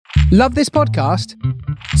Love this podcast?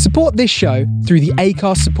 Support this show through the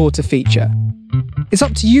Acast supporter feature. It's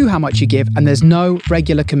up to you how much you give, and there's no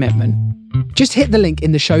regular commitment. Just hit the link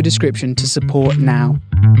in the show description to support now.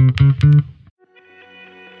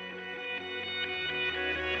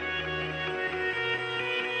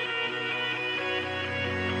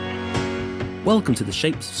 Welcome to The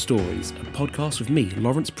Shapes of Stories, a podcast with me,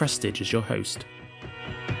 Lawrence Prestige, as your host.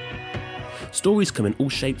 Stories come in all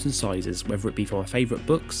shapes and sizes, whether it be from our favourite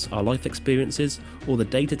books, our life experiences, or the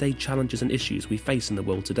day-to-day challenges and issues we face in the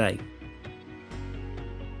world today.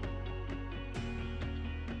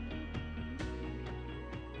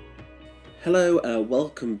 Hello,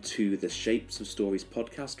 welcome to the Shapes of Stories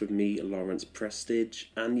podcast with me, Lawrence Prestige,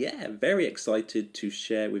 and very excited to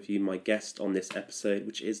share with you my guest on this episode,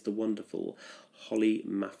 which is the wonderful Holly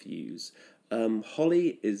Matthews.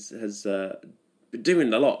 Holly has been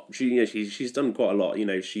doing a lot. She's done quite a lot. You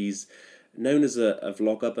know, she's known as a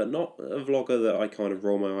vlogger, but not a vlogger that I kind of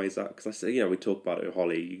roll my eyes at, because I say, we talk about it with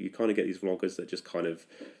Holly. You kind of get these vloggers that just kind of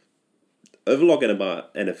are vlogging about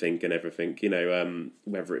anything and everything.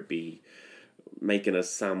 Whether it be making a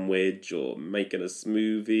sandwich or making a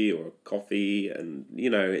smoothie or a coffee, and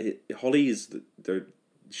Holly is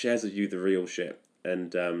shares with you the real shit,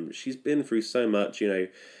 and she's been through so much.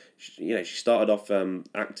 She started off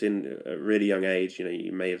acting at a really young age.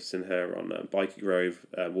 You may have seen her on Biker Grove,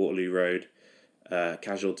 Waterloo Road,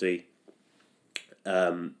 Casualty.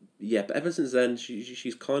 But ever since then,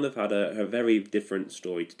 she's kind of had a very different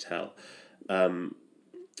story to tell.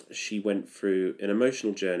 She went through an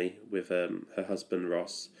emotional journey with her husband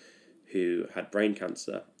Ross, who had brain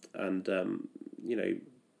cancer, and and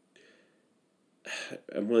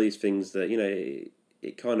one of these things that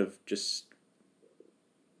it kind of just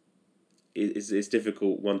is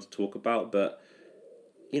difficult one to talk about, but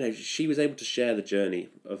she was able to share the journey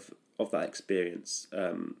of that experience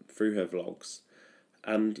through her vlogs.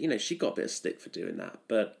 And, she got a bit of stick for doing that.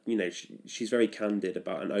 But, she's very candid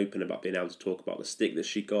about and open about being able to talk about the stick that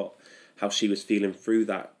she got, how she was feeling through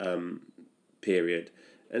that period.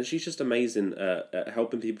 And she's just amazing at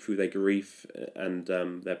helping people through their grief and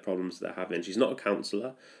their problems they're having. She's not a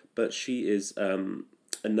counsellor, but she is a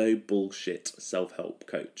no-bullshit self-help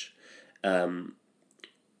coach,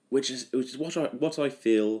 which is what I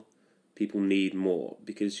feel people need more,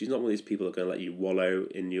 because she's not one of these people that are going to let you wallow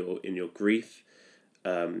in your grief.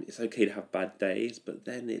 It's okay to have bad days, but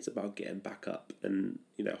then it's about getting back up, and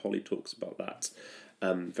Holly talks about that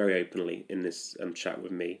very openly in this chat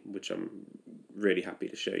with me, which I'm really happy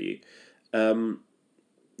to show you.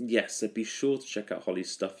 So be sure to check out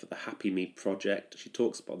Holly's stuff for the Happy Me Project. She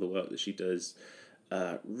talks about the work that she does.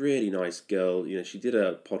 Really nice girl. She did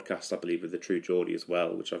a podcast, I believe, with the True Geordie as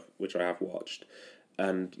well, which I have watched,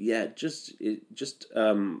 and just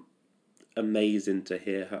amazing to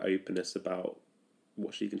hear her openness about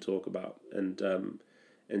what she can talk about, and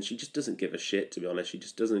she just doesn't give a shit, to be honest. She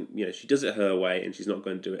just doesn't, she does it her way, and she's not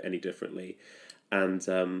going to do it any differently, and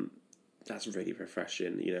that's really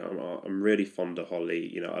refreshing. I'm really fond of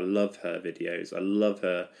Holly. I love her videos. I love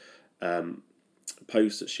her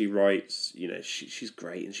posts that she writes. She's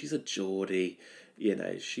great, and she's a Geordie.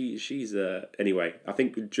 She's anyway. I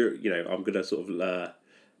think I'm gonna sort of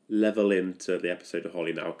level into the episode of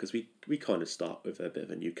Holly now, because we kind of start with a bit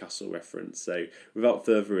of a Newcastle reference. So without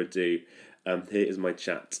further ado, here is my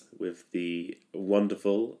chat with the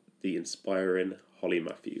wonderful, the inspiring Holly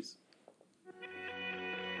Matthews.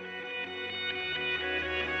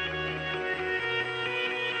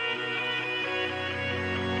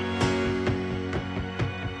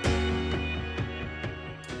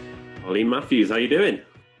 Holly Matthews, how you doing?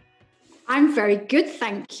 I'm very good,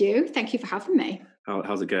 thank you. Thank you for having me.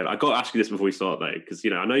 How's it going? I got to ask you this before we start, though, because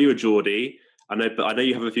I know you're a Geordie. I know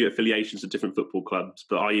you have a few affiliations to different football clubs,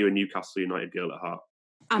 but are you a Newcastle United girl at heart?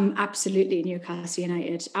 I'm absolutely Newcastle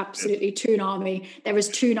United. Absolutely. Toon Army. There is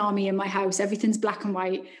Toon Army in my house. Everything's black and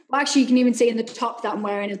white. Well, actually, you can even see in the top that I'm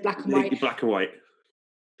wearing is black and white. Black and white.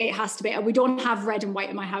 It has to be. We don't have red and white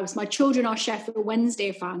in my house. My children are Sheffield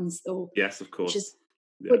Wednesday fans, though. Yes, of course.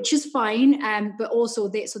 Which is fine, but also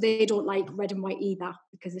they don't like red and white either,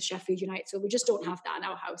 because of Sheffield United. So we just don't have that in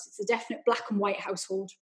our house. It's a definite black and white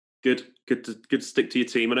household. Good to stick to your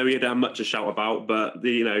team. I know we don't have much to shout about, but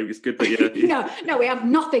it's good that you. No, we have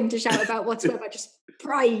nothing to shout about whatsoever. Just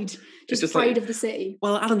pride, just pride of the city.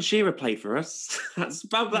 Well, Alan Shearer played for us. That's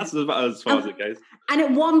about as far as it goes. And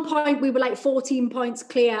at one point, we were like 14 points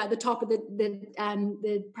clear at the top of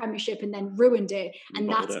the Premiership, and then ruined it. And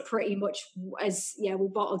that's pretty much we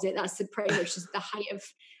bottled it. That's pretty much the height of.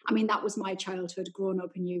 I mean, that was my childhood growing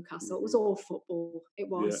up in Newcastle. It was all football. It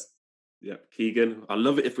was. Yeah, Keegan. I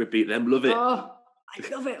love it if we beat them. Love it. Oh, I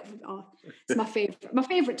love it. Oh, it's my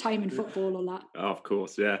favourite time in football, all that. Oh, of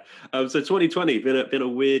course, yeah. So 2020 been a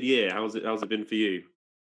weird year. How's it been for you?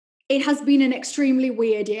 It has been an extremely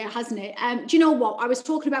weird year, hasn't it? Do you know what I was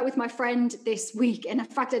talking about with my friend this week? And in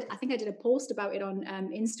fact, I think I did a post about it on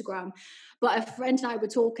Instagram. But a friend and I were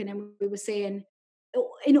talking, and we were saying,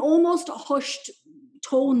 in almost hushed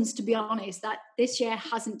tones, to be honest, that this year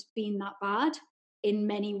hasn't been that bad in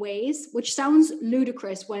many ways, which sounds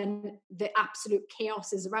ludicrous when the absolute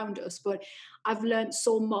chaos is around us. But I've learned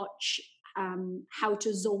so much how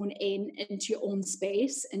to zone into your own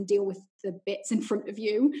space and deal with the bits in front of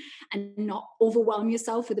you and not overwhelm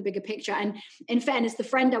yourself with the bigger picture. And in fairness, the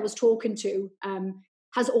friend I was talking to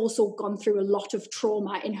has also gone through a lot of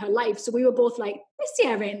trauma in her life. So we were both like, this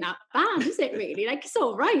year ain't that bad, is it really? Like, it's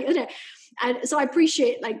all right, isn't it? And so I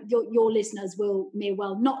appreciate like your listeners may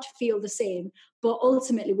well not feel the same, but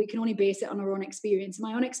ultimately we can only base it on our own experience.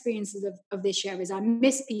 My own experiences of this year is I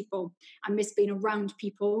miss people. I miss being around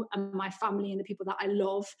people and my family and the people that I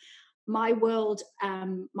love. My world,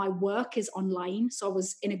 my work is online. So I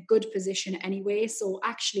was in a good position anyway. So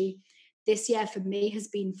actually this year for me has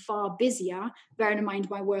been far busier, bearing in mind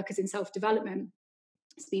my work is in self-development.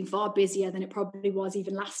 It's been far busier than it probably was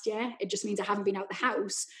even last year. It just means I haven't been out the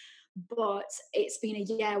house. But it's been a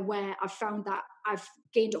year where I've found that I've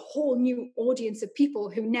gained a whole new audience of people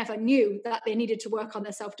who never knew that they needed to work on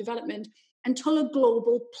their self-development until a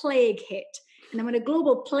global plague hit. And then when a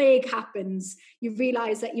global plague happens, you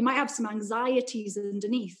realize that you might have some anxieties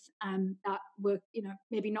underneath that were,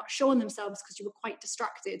 maybe not showing themselves because you were quite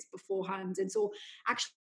distracted beforehand. And so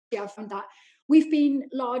actually I found that we've been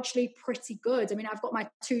largely pretty good. I mean, I've got my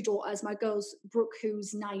two daughters, my girls, Brooke,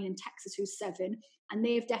 who's 9, and Texas, who's 7. And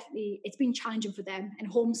they've definitely, it's been challenging for them. And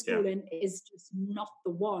homeschooling is just not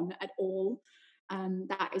the one at all. I'm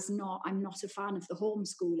not a fan of the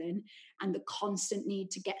homeschooling and the constant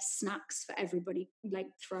need to get snacks for everybody, like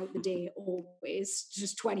throughout the day, always,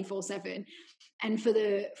 just 24/7. And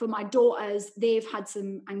for my daughters, they've had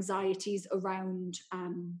some anxieties around,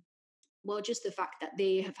 just the fact that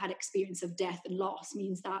they have had experience of death and loss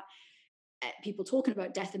means that people talking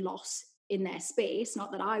about death and loss in their space,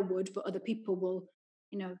 not that I would, but other people will,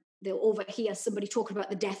 they'll overhear somebody talking about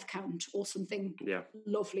the death count or something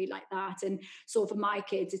lovely like that. And so for my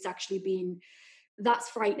kids, it's actually that's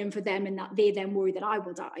frightening for them, and that they then worry that I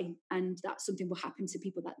will die and that something will happen to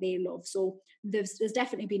people that they love. So there's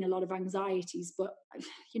definitely been a lot of anxieties, but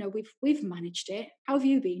we've managed it. How have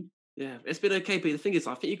you been? Yeah, it's been okay, but the thing is,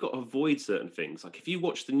 I think you've got to avoid certain things. Like if you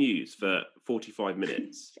watch the news for 45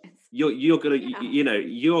 minutes, yes. you're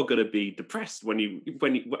gonna be depressed when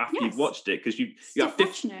after you've watched it, because you have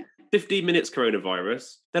 15 minutes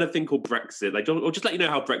coronavirus, then a thing called Brexit. Or just let you know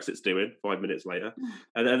how Brexit's doing 5 minutes later,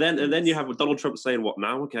 and then you have Donald Trump saying what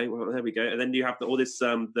now? Okay, well there we go, and then you have all this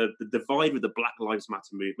the divide with the Black Lives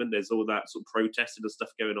Matter movement. There's all that sort of protesting and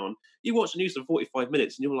stuff going on. You watch the news for 45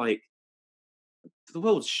 minutes, and you're like, the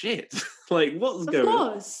world's shit. Like, what's going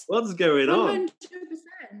on?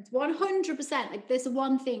 100%. Like, there's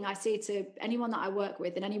one thing I say to anyone that I work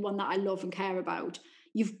with and anyone that I love and care about: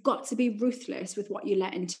 you've got to be ruthless with what you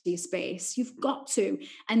let into your space. You've got to.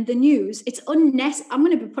 And the news, it's unnecessary. I'm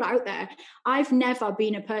going to put it out there. I've never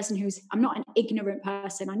been a person I'm not an ignorant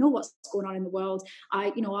person. I know what's going on in the world.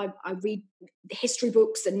 I read history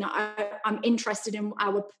books, and I'm interested in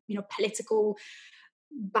our, political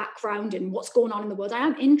background and what's going on in the world. I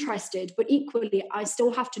am interested, but equally I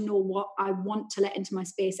still have to know what I want to let into my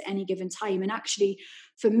space at any given time. And actually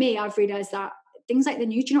for me, I've realized that things like the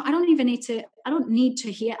news, I don't need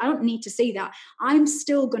to see that. I'm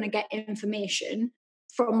still going to get information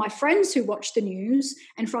from my friends who watch the news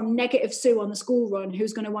and from negative Sue on the school run,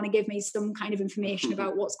 who's going to want to give me some kind of information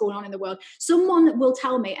about what's going on in the world. Someone that will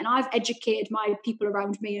tell me, and I've educated my people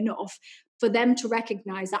around me enough for them to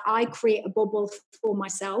recognize that I create a bubble for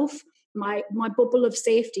myself, my bubble of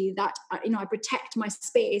safety, that I protect my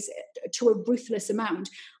space to a ruthless amount.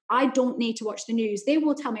 I don't need to watch the news. They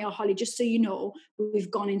will tell me, "Oh, Holly, just so you know,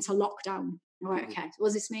 we've gone into lockdown." All right, okay. What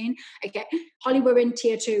does this mean? Okay, Holly, we're in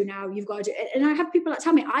tier 2 now. You've got to do it. And I have people that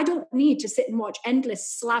tell me I don't need to sit and watch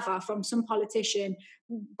endless slaver from some politician,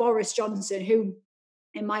 Boris Johnson, who,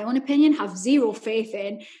 in my own opinion, have zero faith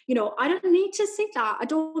in. I don't need to see that. I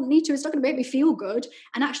don't need to. It's not going to make me feel good.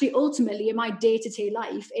 And actually, ultimately, in my day-to-day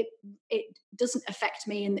life, it doesn't affect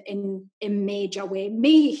me in a major way.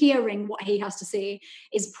 Me hearing what he has to say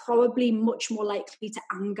is probably much more likely to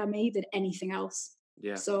anger me than anything else.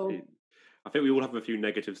 Yeah. So I think we all have a few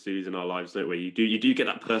negative Sues in our lives, don't we? You do get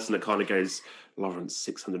that person that kind of goes, "Lawrence,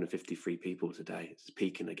 653 people today. It's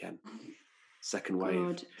peaking again. Second wave."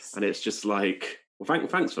 God. And it's just like, well,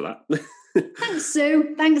 thanks for that. Thanks,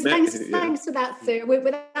 Sue. Thanks for that,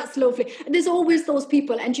 Sue. That's lovely. There's always those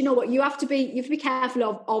people, and you know what? You have to be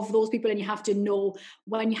careful of those people, and you have to know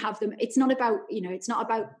when you have them. It's not about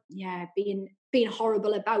being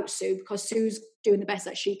horrible about Sue, because Sue's doing the best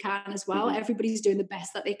that she can as well. Mm-hmm. Everybody's doing the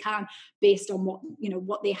best that they can based on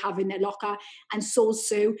what they have in their locker, and so's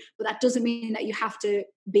Sue. But that doesn't mean that you have to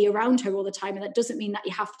be around her all the time, and that doesn't mean that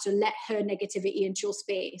you have to let her negativity into your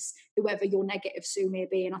space, whoever your negative Sue may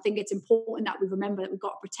be. And I think it's important that we remember that we've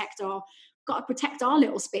got to protect our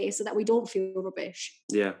little space so that we don't feel rubbish.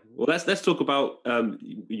 Yeah. Well, let's talk about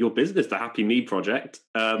your business, the Happy Me Project.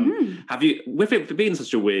 Have you, with it being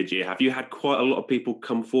such a weird year, have you had quite a lot of people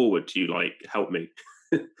come forward to you, like, help me?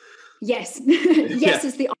 Yes. Yes,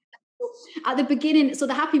 is the at the beginning. So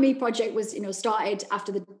the Happy Me Project was, started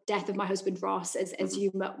after the death of my husband Ross, as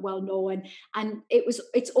you well know, and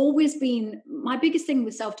it's always been my biggest thing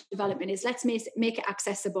with self-development is let's make it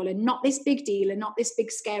accessible, and not this big deal and not this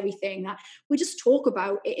big scary thing, that we just talk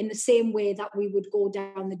about it in the same way that we would go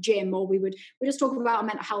down the gym, or we just talk about our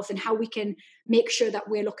mental health and how we can make sure that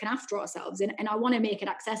we're looking after ourselves, and I want to make it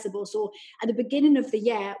accessible. So at the beginning of the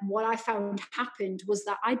year, what I found happened was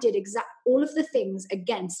that I did all of the things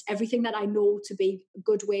against everything that I know to be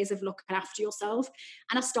good ways of looking after yourself.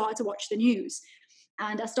 And I started to watch the news,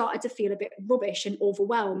 and I started to feel a bit rubbish and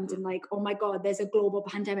overwhelmed, and like, oh my God, there's a global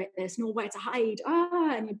pandemic, there's nowhere to hide,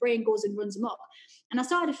 and your brain goes and runs amok. And I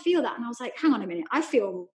started to feel that, and I was like, hang on a minute, I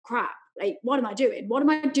feel crap. Like, what am I doing? What am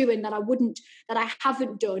I doing that I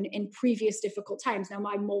haven't done in previous difficult times? Now,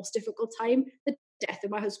 my most difficult time, the death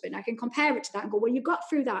of my husband, I can compare it to that and go, well, you got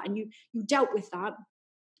through that and you dealt with that.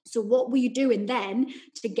 So what were you doing then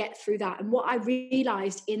to get through that? And what I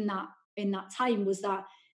realized in that time was that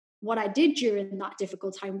what I did during that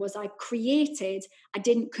difficult time was I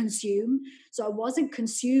didn't consume. So I wasn't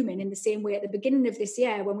consuming in the same way at the beginning of this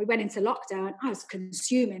year. When we went into lockdown, I was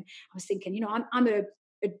consuming. I was thinking, I'm a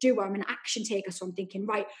doer, I'm an action taker. So I'm thinking,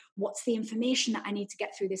 right, what's the information that I need to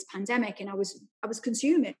get through this pandemic? And I was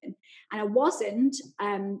consuming, and I wasn't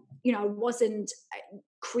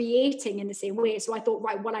creating in the same way. So I thought,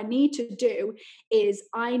 right, what I need to do is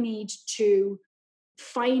I need to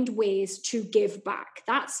find ways to give back.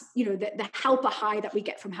 That's, the helper high that we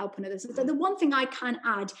get from helping others. So the one thing I can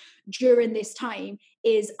add during this time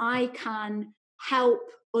is I can help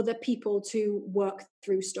other people to work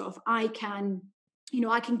through stuff. I can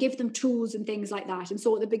give them tools and things like that. And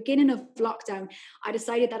so at the beginning of lockdown, I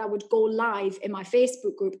decided that I would go live in my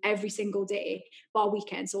Facebook group every single day, bar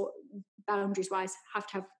weekends. So boundaries wise, have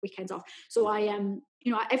to have weekends off. So I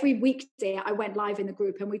every weekday I went live in the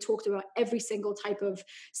group, and we talked about every single type of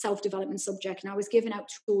self-development subject. And I was giving out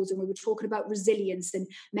tools, and we were talking about resilience and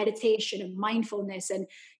meditation and mindfulness, and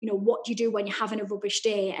what do you do when you're having a rubbish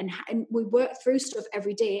day, and we worked through stuff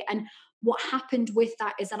every day. And what happened with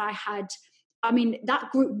that is that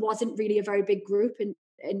that group wasn't really a very big group, and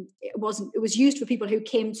it was used for people who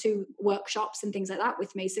came to workshops and things like that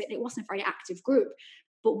with me. So it wasn't a very active group.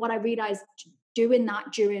 But what I realized doing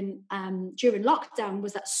that during lockdown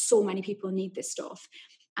was that so many people need this stuff.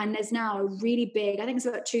 And there's now a really big, I think it's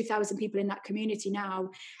about 2,000 people in that community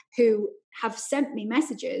now who have sent me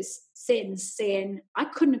messages since saying, I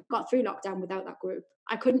couldn't have got through lockdown without that group.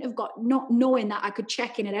 I couldn't have not knowing that I could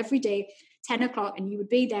check in at every day, 10 o'clock, and you would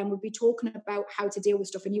be there and we'd be talking about how to deal with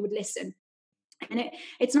stuff, and you would listen. And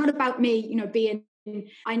it's not about me, being,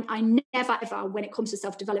 I never ever, when it comes to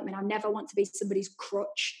self-development, I never want to be somebody's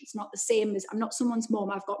crutch. It's not the same as, I'm not someone's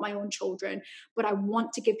mom, I've got my own children, but I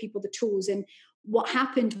want to give people the tools. And what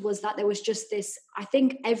happened was that there was just this, I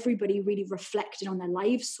think everybody really reflected on their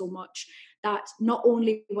lives so much that not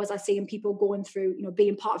only was I seeing people going through,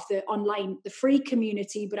 being part of the free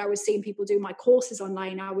community, but I was seeing people do my courses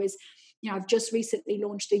online. I've just recently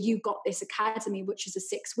launched the You Got This Academy, which is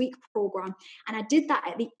a 6-week program. And I did that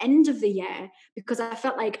at the end of the year because I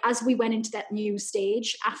felt like as we went into that new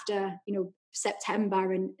stage after,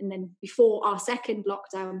 September and then before our second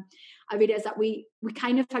lockdown, I realized that we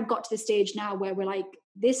kind of had got to the stage now where we're like,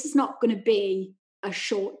 this is not going to be a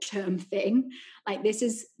short-term thing. Like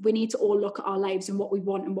we need to all look at our lives and what we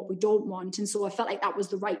want and what we don't want. And so I felt like that was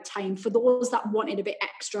the right time for those that wanted a bit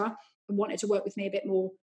extra and wanted to work with me a bit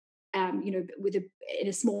more, in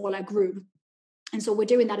a smaller group. And so we're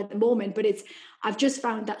doing that at the moment, but I've just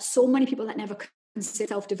found that so many people that never consider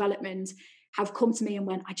self-development have come to me and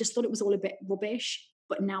went, I just thought it was all a bit rubbish,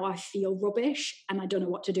 but now I feel rubbish and I don't know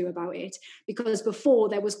what to do about it. Because before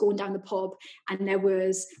there was going down the pub and there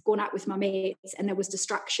was going out with my mates and there was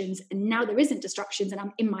distractions, and now there isn't distractions and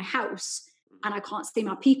I'm in my house and I can't see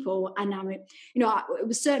my people. And now, it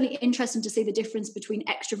was certainly interesting to see the difference between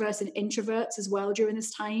extroverts and introverts as well during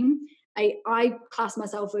this time. I class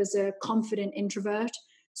myself as a confident introvert.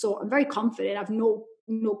 So I'm very confident. I've no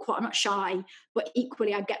I'm not shy, but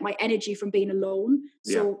equally I get my energy from being alone.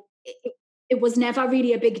 So it was never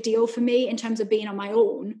really a big deal for me in terms of being on my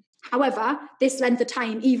own. However, this length of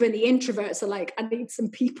time, even the introverts are like, I need some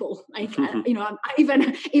people. Like, you know,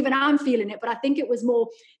 even I'm feeling it. But I think it was more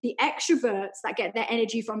the extroverts that get their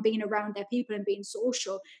energy from being around their people and being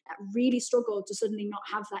social that really struggled to suddenly not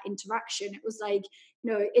have that interaction. It was like,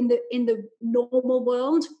 you know, in the normal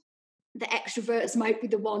world, the extroverts might be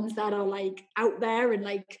the ones that are like out there and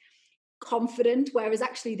like confident, whereas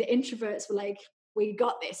actually the introverts were like, we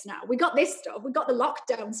got this now. We got this stuff. We got the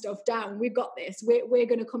lockdown stuff down. We've got this. We're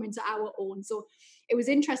going to come into our own. So it was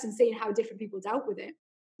interesting seeing how different people dealt with it.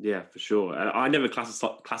 Yeah, for sure. I never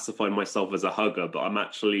classify myself as a hugger, but I'm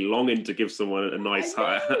actually longing to give someone a nice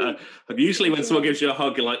hug. Usually when someone gives you a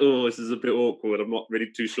hug, you're like, oh, this is a bit awkward. I'm not really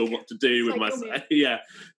too sure what to do with myself. Yeah.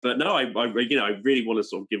 But no, I really want to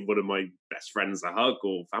sort of give one of my best friends a hug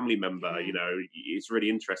or family member. You know, it's really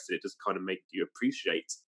interesting. It just kind of makes you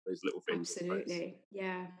appreciate those little things. Absolutely.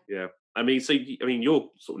 Yeah. Yeah. I mean, you're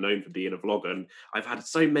sort of known for being a vlogger, and I've had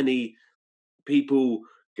so many people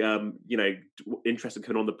you know, interested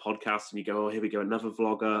coming on the podcast, and you go, oh, here we go, another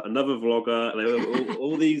vlogger, and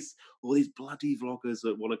all these bloody vloggers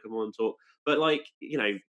that want to come on and talk. But like, you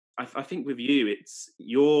know, I think with you, it's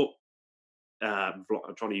your I'm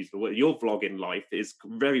trying to use the word, your vlogging life is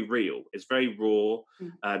very real. It's very raw.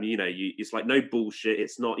 You know, it's like no bullshit.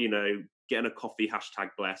 It's not, you know, getting a coffee,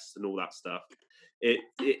 #blessed and all that stuff.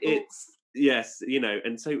 It's yes, you know.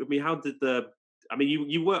 And so, I mean, how did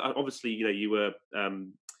you were obviously, you know, you were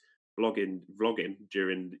vlogging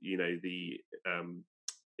during, you know, the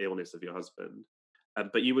illness of your husband,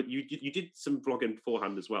 but you did some vlogging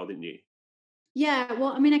beforehand as well, didn't you? Yeah,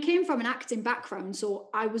 well, I mean, I came from an acting background, so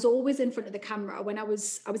I was always in front of the camera. When I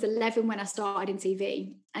was 11 when I started in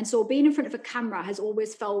TV, and so being in front of a camera has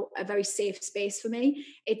always felt a very safe space for me.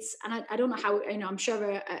 And I don't know how, you know, I'm sure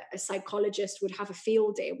a psychologist would have a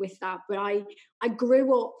field day with that, but I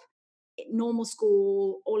grew up normal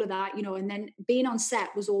school, all of that, you know, and then being on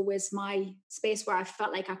set was always my space where I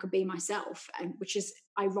felt like I could be myself, and which is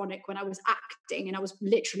ironic when I was acting and I was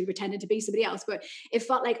literally pretending to be somebody else, but it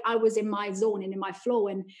felt like I was in my zone and in my flow,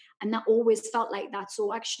 and that always felt like that.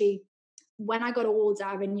 So actually, when I got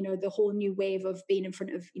older, and you know, the whole new wave of being in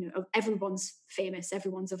front of, you know, of everyone's famous,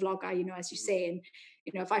 everyone's a vlogger, you know, as you say, and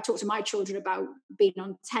you know, if I talk to my children about being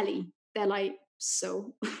on telly, they're like,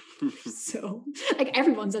 so like,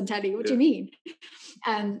 everyone's on telly, what do you mean?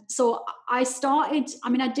 So I started, I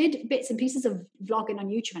mean, I did bits and pieces of vlogging on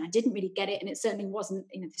YouTube, and I didn't really get it, and it certainly wasn't,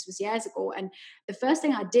 you know, this was years ago. And the first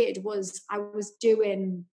thing I did was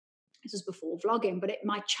this was before vlogging, but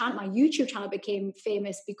my YouTube channel became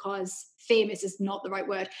famous, because famous is not the right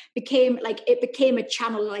word, it became a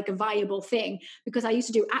channel, like a viable thing, because I used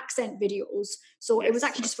to do accent videos. So it was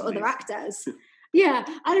actually just for other actors. Yeah,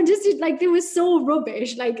 and I just did, like, they were so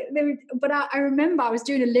rubbish. Like, but I remember I was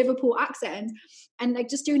doing a Liverpool accent, and like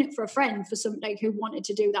just doing it for a friend, for some, like, who wanted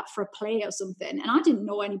to do that for a play or something. And I didn't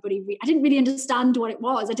know anybody. I didn't really understand what it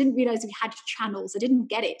was. I didn't realize we had channels. I didn't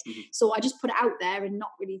get it. So I just put it out there and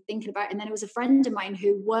not really thinking about it. And then it was a friend of mine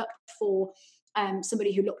who worked for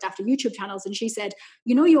somebody who looked after YouTube channels, and she said,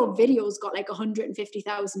 you know, your video's got like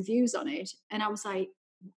 150,000 views on it. And I was like,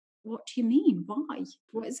 what do you mean? Why?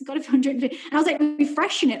 What has it got 150? And I was like,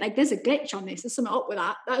 refreshing it, like, there's a glitch on this. There's something up with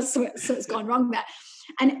that. Something's gone wrong there.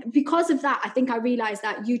 And because of that, I think I realized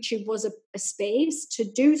that YouTube was a space to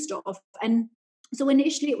do stuff. And so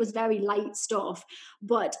initially it was very light stuff,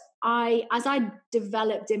 but as I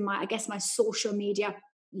developed in my social media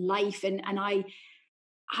life, and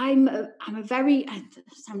I'm a very, it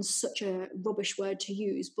sounds such a rubbish word to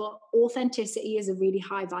use, but authenticity is a really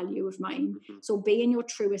high value of mine. So being your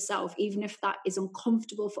truest self, even if that is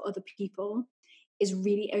uncomfortable for other people,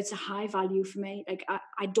 it's a high value for me. Like,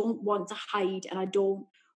 I don't want to hide, and I don't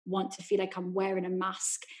want to feel like I'm wearing a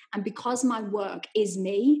mask. And because my work is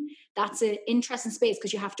me, that's an interesting space,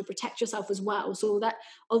 because you have to protect yourself as well. So that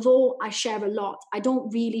although I share a lot, I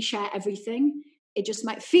don't really share everything. It just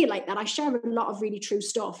might feel like that. I share a lot of really true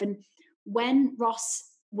stuff. And when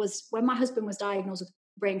my husband was diagnosed with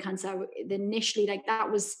brain cancer, initially, like,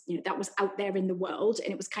 that was out there in the world,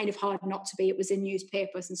 and it was kind of hard not to be. It was in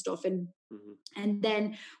newspapers and stuff. And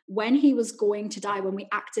then when he was going to die, when we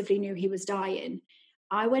actively knew he was dying,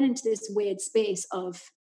 I went into this weird space of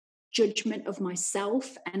judgment of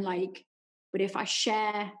myself, and like, but if I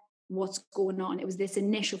share what's going on, it was this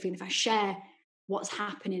initial feeling, if I share what's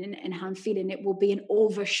happening and how I'm feeling, it will be an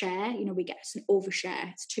overshare. You know, we get an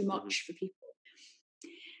overshare. It's too much for people.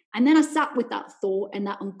 And then I sat with that thought and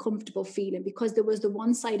that uncomfortable feeling, because there was the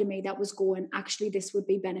one side of me that was going, actually, this would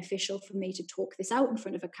be beneficial for me to talk this out in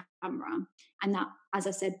front of a camera. And that, as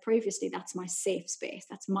I said previously, that's my safe space.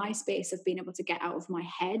 That's my space of being able to get out of my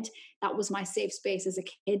head. That was my safe space as a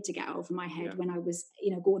kid to get out of my head when I was,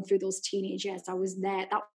 going through those teenage years. I was there.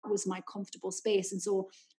 That was my comfortable space. And so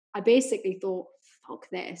I basically thought, fuck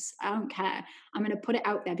this. I don't care. I'm going to put it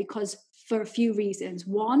out there, because for a few reasons.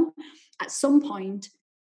 One, at some point,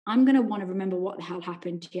 I'm going to want to remember what the hell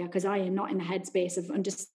happened here, because I am not in the headspace of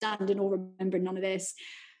understanding or remembering none of this.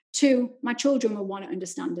 Two, my children will want to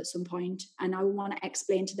understand at some point, and I will want to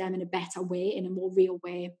explain to them in a better way, in a more real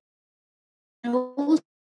way. And also,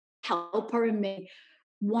 helper and me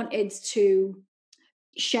wanted to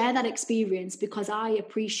share that experience, because I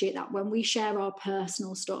appreciate that when we share our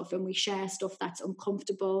personal stuff and we share stuff that's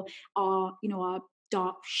uncomfortable, our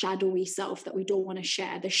dark, shadowy self that we don't want to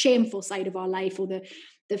share, the shameful side of our life, or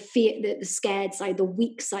the fear, the scared side, the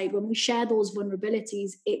weak side, when we share those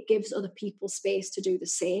vulnerabilities, it gives other people space to do the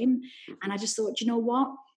same. And I just thought, you know what?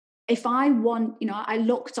 If I want, I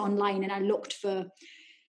looked online and I looked for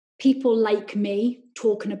people like me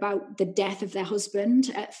talking about the death of their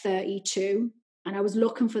husband at 32. And I was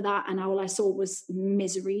looking for that, and all I saw was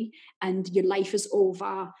misery and your life is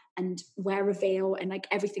over and wear a veil and like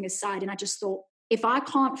everything is sad. And I just thought, if I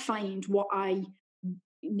can't find what I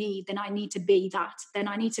need, then I need to be that. Then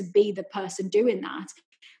I need to be the person doing that,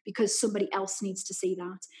 because somebody else needs to see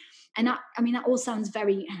that. And that all sounds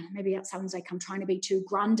maybe that sounds like I'm trying to be too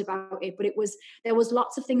grand about it, but there was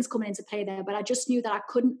lots of things coming into play there, but I just knew that I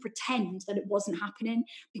couldn't pretend that it wasn't happening,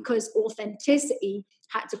 because authenticity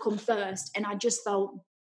had to come first. And I just felt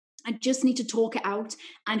I just need to talk it out,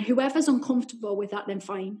 and whoever's uncomfortable with that, then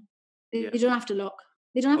fine. They don't have to look.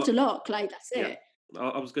 They don't have to look. Like, that's it.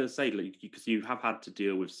 I was going to say, because you have had to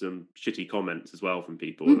deal with some shitty comments as well from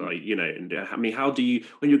people, and how do you,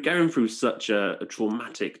 when you're going through such a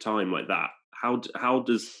traumatic time like that, how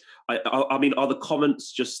does, are the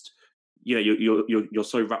comments just, you're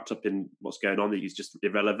so wrapped up in what's going on that it's just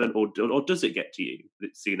irrelevant, or does it get to you,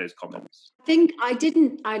 seeing those comments? I think I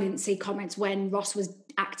didn't see comments when Ross was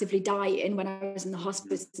actively dying, when I was in the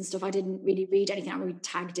hospice and stuff. I didn't really read anything. I really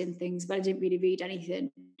tagged in things, but I didn't really read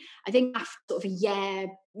anything. I think after sort of a year,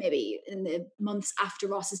 maybe in the months after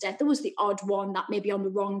Ross's death, there was the odd one that maybe on the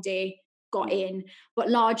wrong day got in, but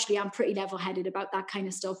largely I'm pretty level-headed about that kind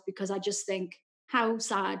of stuff, because I just think, how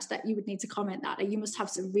sad that you would need to comment that. Like, you must have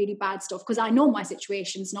some really bad stuff, because I know my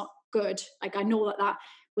situation's not good. Like, I know that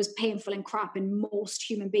was painful and crap, and most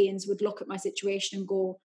human beings would look at my situation and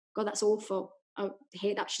go, God, that's awful. I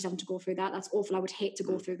hate that she's having to go through that. That's awful. I would hate to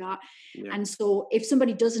go through that. Yeah. And so if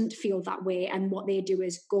somebody doesn't feel that way, and what they do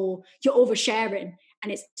is go, you're oversharing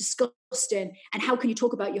and it's disgusting, and how can you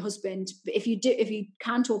talk about your husband? But if you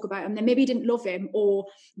can talk about him, then maybe you didn't love him, or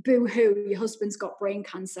boo-hoo, your husband's got brain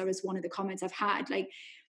cancer, is one of the comments I've had. Like,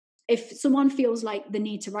 if someone feels like the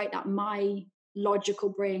need to write that, my logical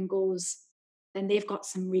brain goes, then they've got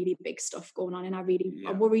some really big stuff going on, and I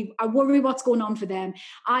worry what's going on for them.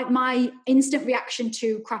 My instant reaction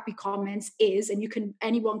to crappy comments is, and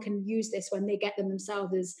anyone can use this when they get them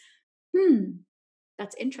themselves, is,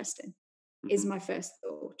 that's interesting, is my first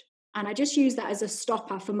thought. And I just use that as a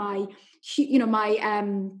stopper for my,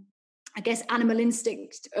 I guess, animal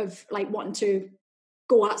instinct of like wanting to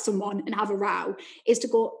go at someone and have a row, is to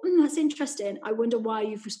go, that's interesting. I wonder why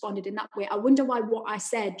you've responded in that way. I wonder why what I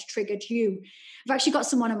said triggered you. I've actually got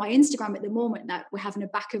someone on my Instagram at the moment that we're having a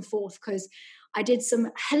back and forth, because I did some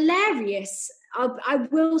hilarious, I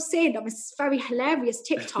will say that was very hilarious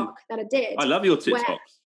TikTok that I did. I love your TikToks.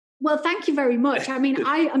 Well, thank you very much. I mean,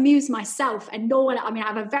 I amuse myself, and I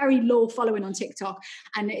have a very low following on TikTok,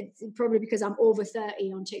 and it's probably because I'm over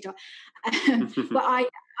 30 on TikTok. But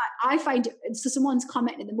I find, so someone's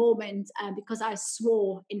commenting at the moment because I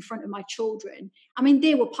swore in front of my children. I mean,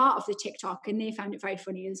 they were part of the TikTok and they found it very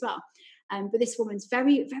funny as well. But this woman's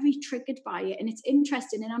very, very triggered by it, and it's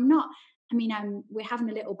interesting. And we're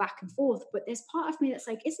having a little back and forth, but there's part of me that's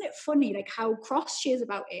like, isn't it funny, like how cross she is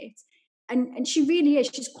about it? And she really is.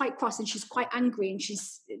 She's quite cross and she's quite angry, and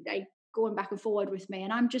she's like going back and forward with me.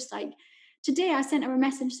 And I'm just like, today I sent her a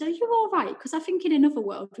message and said, are you all right? Because I think in another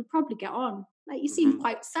world we'd probably get on. Like, you seem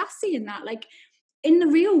quite sassy in that. Like, in the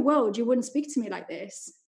real world, you wouldn't speak to me like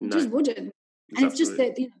this. You just wouldn't. And it's just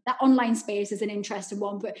that that online space is an interesting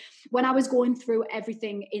one. But when I was going through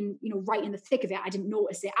everything in, right in the thick of it, I didn't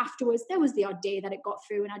notice it afterwards. There was the odd day that it got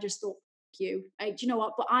through, and I just thought, fuck you. Like, do you know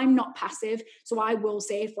what? But I'm not passive. So I will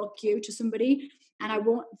say fuck you to somebody, and I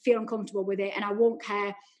won't feel uncomfortable with it. And I won't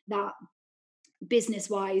care that business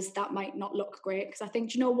wise, that might not look great. Because I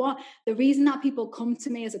think, do you know what? The reason that people come to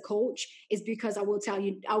me as a coach is because I will tell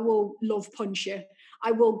you, I will love punch you.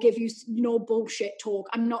 I will give you no bullshit talk.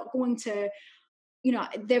 I'm not going to, you know,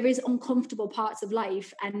 there is uncomfortable parts of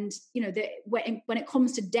life. And, you know, when it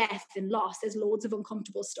comes to death and loss, there's loads of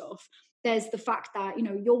uncomfortable stuff. There's the fact that, you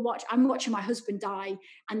know, I'm watching my husband die,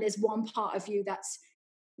 and there's one part of you that's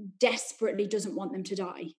desperately doesn't want them to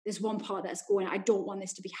die. There's one part that's going, I don't want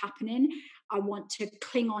this to be happening. I want to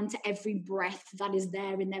cling on to every breath that is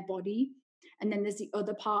there in their body. And then there's the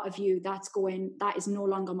other part of you that's going, that is no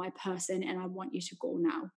longer my person, and I want you to go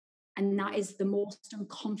now. And that is the most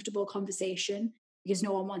uncomfortable conversation, because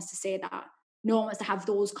no one wants to say that. No one wants to have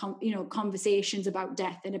those conversations about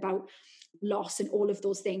death and about loss and all of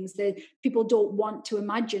those things. That people don't want to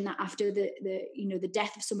imagine that after the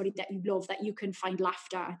death of somebody that you love, that you can find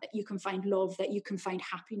laughter, that you can find love, that you can find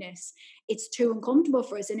happiness. It's too uncomfortable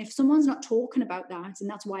for us. And if someone's not talking about that, and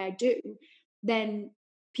that's why I do, then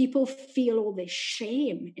people feel all this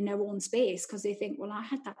shame in their own space, because they think, well, I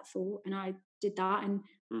had that thought and I did that, and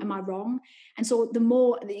am I wrong? And so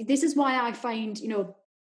this is why I find, you know,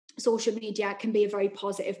 social media can be a very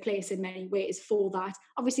positive place in many ways for that.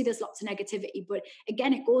 Obviously there's lots of negativity, but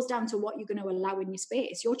again, it goes down to what you're going to allow in your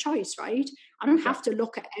space, your choice, right? I don't have to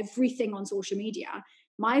look at everything on social media.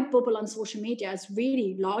 My bubble on social media is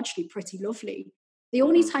really largely pretty lovely. The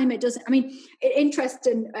only time it doesn't, I mean,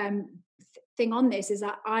 interesting thing on this is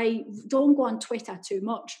that I don't go on Twitter too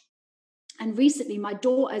much. And recently my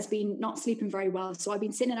daughter's been not sleeping very well, so I've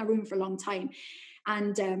been sitting in a room for a long time,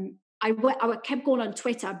 and I kept going on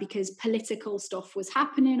Twitter because political stuff was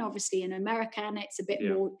happening, obviously in America, and it's a bit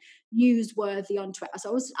more newsworthy on Twitter.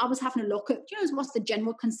 So I was having a look at, you know, what's the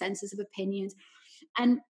general consensus of opinions.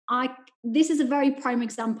 And this is a very prime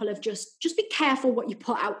example of just be careful what you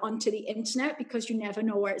put out onto the internet, because you never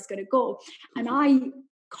know where it's going to go. And I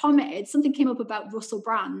commented, something came up about Russell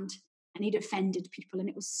Brand, and he'd offended people, and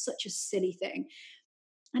it was such a silly thing.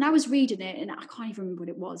 And I was reading it, and I can't even remember what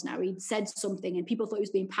it was now. He'd said something, and people thought he was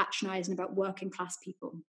being patronising about working class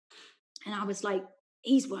people. And I was like,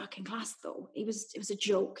 he's working class though. It was a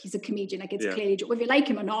joke. He's a comedian. Like, it's clearly a joke. Whether you like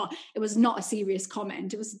him or not, it was not a serious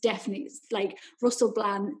comment. It was definitely like Russell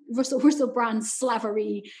Brand's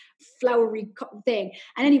slavery, flowery thing.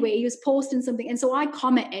 And anyway, he was posting something, and so I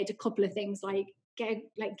commented a couple of things like,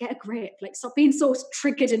 get a grip, like stop being so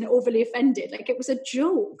triggered and overly offended, like it was a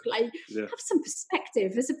joke, like have some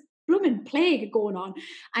perspective, there's a blooming plague going on.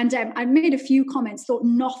 And I made a few comments, thought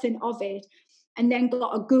nothing of it, and then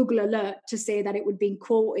got a Google alert to say that it would be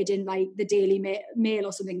quoted in like the Daily Mail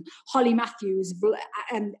or something. Holly Matthews,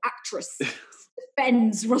 actress,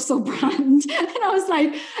 defends Russell Brand. And I was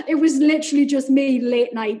like, it was literally just me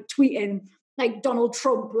late night tweeting like Donald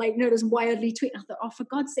Trump, like, you know, just wildly tweeting. I thought, oh, for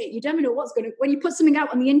God's sake, you never know when you put something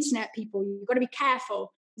out on the internet, people, you've got to be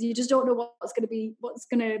careful. You just don't know what's going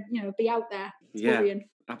to, you know, be out there. It's worrying.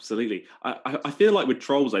 Absolutely. I feel like with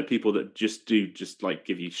trolls, though, people that just like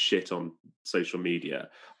give you shit on social media,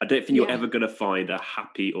 I don't think you're ever going to find a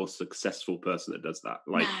happy or successful person that does that.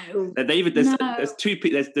 Like,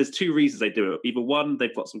 there's two reasons they do it. Either one,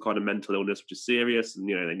 they've got some kind of mental illness which is serious, and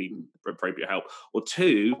you know they need appropriate help, or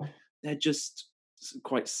two, they're just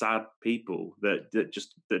quite sad people that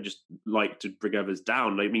just like to bring others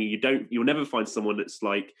down. I mean, you'll never find someone that's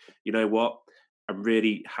like, you know what, I'm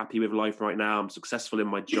really happy with life right now. I'm successful in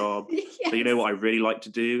my job. Yes. So you know what I really like to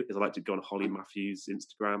do is I like to go on Holly Matthews'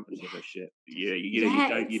 Instagram and give her shit. Yeah, you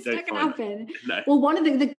don't find happen. No. Well, one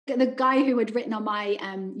of the guy who had written on my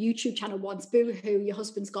YouTube channel once, boo-hoo, your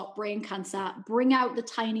husband's got brain cancer. Bring out the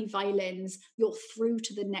tiny violins. You're through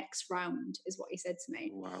to the next round, is what he said to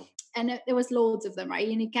me. Wow. And there was loads of them, right?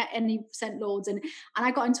 And he sent loads, and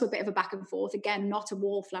I got into a bit of a back and forth. Again, not a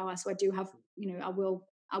wallflower, so I do have, you know, I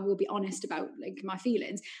will be honest about like my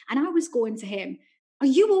feelings. And I was going to him, are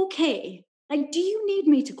you okay? Like, do you need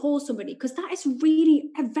me to call somebody? Because that is really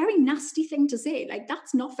a very nasty thing to say. Like,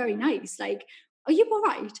 that's not very nice. Like, are you all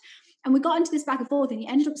right? And we got into this back and forth, and he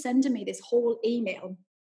ended up sending me this whole email,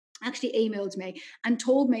 actually emailed me and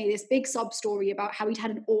told me this big sob story about how he'd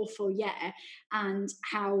had an awful year and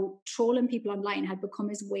how trolling people online had become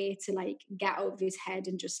his way to like get out of his head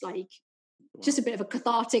and just like, just a bit of a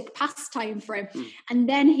cathartic pastime for him. And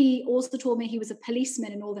then he also told me he was a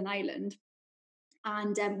policeman in Northern Ireland,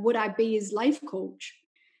 and would I be his life coach?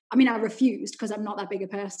 I mean, I refused because I'm not that big a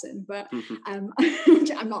person, but I'm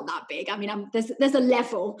not that big. I mean, there's a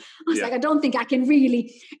level. I was like, I don't think I can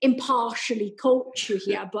really impartially coach you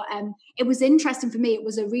here. But it was interesting for me. It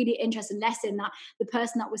was a really interesting lesson that the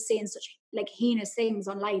person that was saying such like heinous things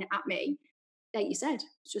online at me, like you said,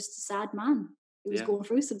 it's just a sad man. he was going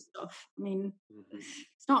through some stuff. I mean,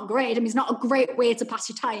 it's not great. I mean, it's not a great way to pass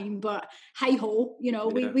your time, but hey ho, you know,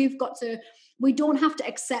 we've got to, we don't have to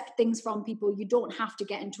accept things from people. You don't have to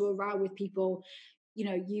get into a row with people. You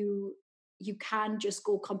know, you can just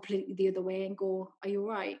go completely the other way and go, are you all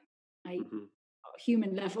right? Like,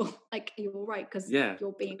 human level, like, are you all right? Because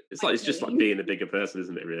you're being, it's just like being a bigger person,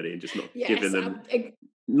 isn't it, really? And just not giving them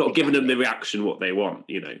giving them the reaction what they want,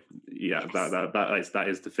 you know. That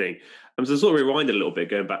is the thing. So sort of rewind a little bit,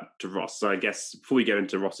 going back to Ross. So I guess before we go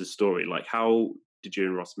into Ross's story, like, how did you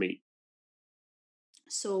and Ross meet?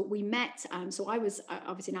 So we met, so I was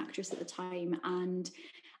obviously an actress at the time, and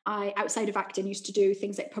I, outside of acting, used to do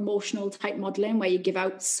things like promotional type modelling, where you give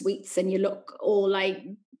out sweets and you look all like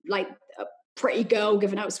a pretty girl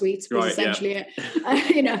giving out sweets, was essentially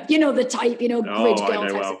it. You know the type, grid girl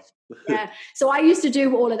type. Yeah. So I used to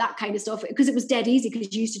do all of that kind of stuff because it was dead easy,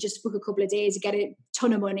 because you used to just book a couple of days, you get a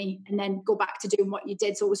ton of money, and then go back to doing what you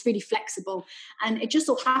did. So it was really flexible. And it just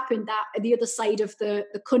so happened that at the other side of the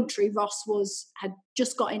country, Ross had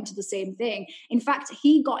just got into the same thing. In fact,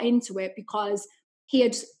 he got into it because he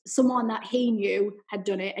had someone that he knew had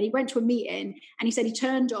done it, and he went to a meeting, and he said he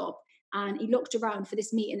turned up and he looked around for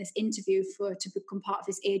this meeting, this interview to become part of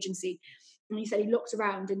this agency. And he said he looked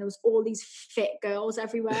around and there was all these fit girls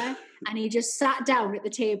everywhere. And he just sat down at the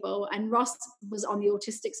table, and Ross was on the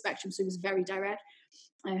autistic spectrum, so he was very direct.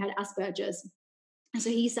 I had Asperger's. And so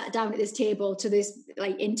he sat down at this table to this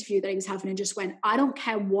like interview that he was having and just went, I don't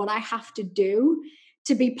care what I have to do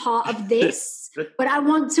to be part of this, but I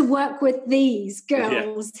want to work with these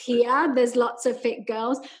girls here. There's lots of fit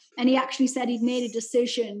girls. And he actually said he'd made a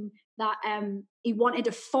decision that he wanted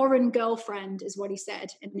a foreign girlfriend, is what he said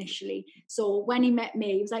initially. So when he met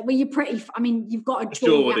me, he was like, well, you're pretty, you've got a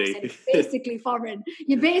Geordie accent, basically foreign.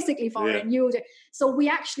 You're basically foreign. Yeah. So we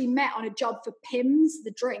actually met on a job for Pimm's, the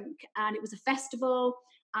drink, and it was a festival,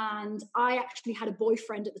 and I actually had a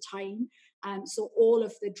boyfriend at the time. So all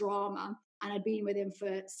of the drama, and I'd been with him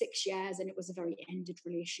for 6 years, and it was a very ended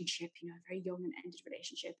relationship, a very young and ended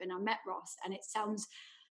relationship. And I met Ross, and it sounds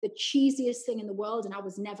the cheesiest thing in the world, and I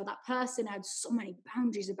was never that person. I had so many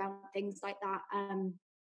boundaries about things like that. And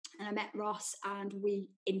I met Ross, and we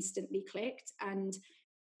instantly clicked, and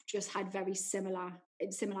just had very similar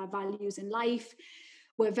values in life.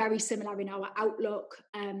 We're very similar in our outlook,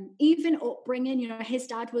 even upbringing. His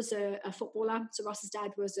dad was a footballer. So Ross's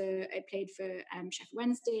dad played for Sheffield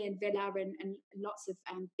Wednesday and Villa and lots of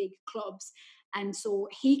big clubs. And so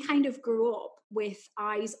he kind of grew up with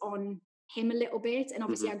eyes on him a little bit. And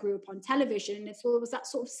obviously I grew up on television. And so it was that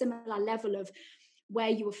sort of similar level of where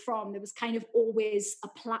you were from. There was kind of always a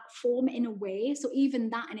platform in a way. So even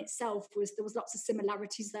that in itself there was lots of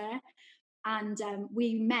similarities there. And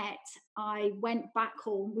we met. I went back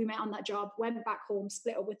home. We met on that job, went back home,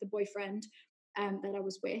 split up with the boyfriend that I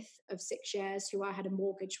was with of 6 years, who I had a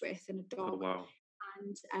mortgage with and a dog. Oh, wow.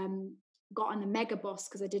 And got on the mega bus,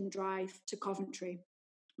 because I didn't drive, to Coventry,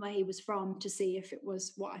 where he was from, to see if it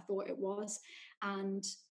was what I thought it was. And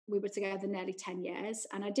we were together nearly 10 years.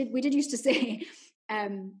 And we did used to say,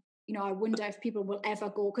 I wonder if people will ever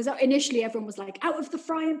go, because initially everyone was like, out of the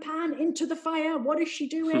frying pan into the fire, what is she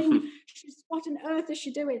doing? What on earth is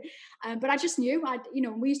she doing? But I just knew,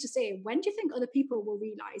 we used to say, when do you think other people will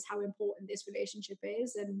realize how important this relationship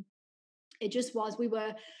is? And it just was. We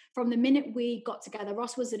were, from the minute we got together,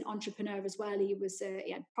 Ross was an entrepreneur as well. He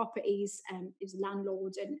had properties, he was a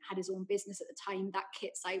landlord and had his own business at the time, that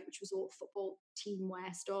kit site, which was all football team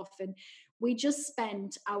wear stuff. And we just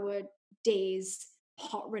spent our days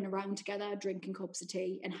pottering around together, drinking cups of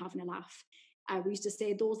tea and having a laugh. We used to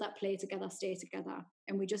say, those that play together stay together.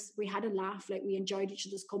 And we had a laugh, like we enjoyed each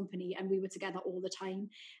other's company, and we were together all the time.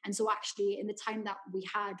 And so actually in the time that we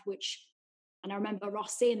had, and I remember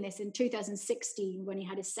Ross saying this in 2016 when he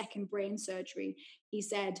had his second brain surgery, he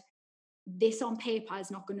said, this on paper is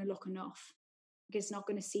not going to look enough. It's not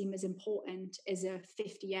going to seem as important as a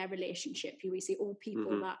 50-year relationship. We see all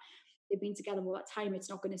people that they've been together all that time. It's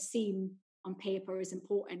not going to seem on paper as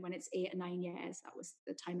important when it's 8 or 9 years. That was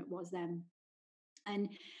the time it was then. And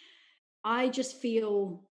I just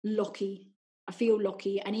feel lucky.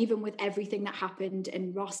 And even with everything that happened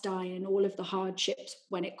and Ross dying and all of the hardships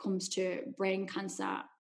when it comes to brain cancer,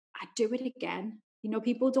 I'd do it again.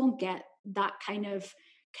 People don't get that kind of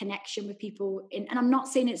connection with people. And I'm not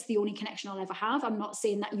saying it's the only connection I'll ever have. I'm not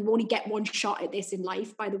saying that you only get one shot at this in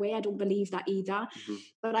life, by the way. I don't believe that either.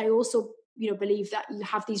 But I also, believe that you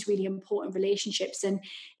have these really important relationships, and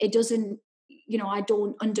it doesn't, I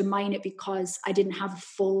don't undermine it because I didn't have a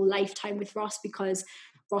full lifetime with Ross, because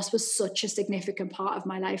Ross was such a significant part of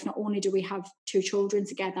my life. Not only do we have 2 children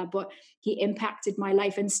together, but he impacted my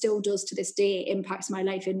life and still does to this day, impacts my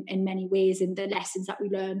life in many ways, in the lessons that we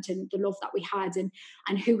learned and the love that we had,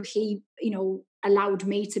 and who he, allowed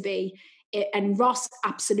me to be. And Ross,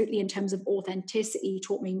 absolutely, in terms of authenticity,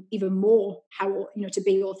 taught me even more how, to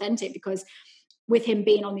be authentic, because with him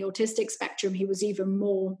being on the autistic spectrum, he was even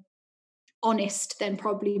more honest than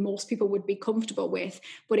probably most people would be comfortable with.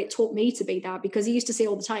 But it taught me to be that, because he used to say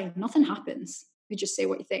all the time, nothing happens. You just say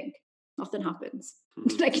what you think. Nothing happens.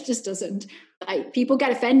 Like, it just doesn't. Like, people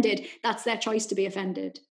get offended. That's their choice to be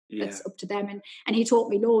offended. Yeah. That's up to them. And he taught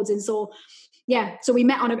me loads. And so, yeah, so we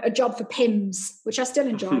met on a job for PIMS, which I still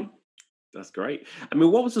enjoy. That's great. I mean,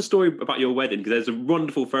 what was the story about your wedding? Because there's a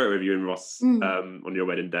wonderful photo of you and Ross on your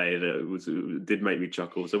wedding day, and it did make me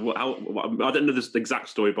chuckle. So, I don't know the exact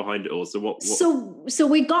story behind it all. So, what? So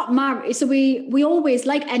we got married. So we always,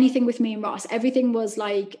 like anything with me and Ross, everything was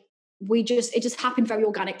like, it just happened very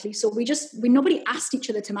organically. So nobody asked each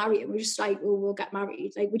other to marry. We're just like, oh, we'll get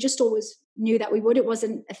married. Like, we just always knew that we would. It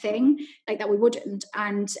wasn't a thing like that we wouldn't.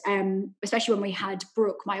 And especially when we had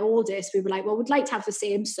Brooke, my oldest, we were like, well, we'd like to have the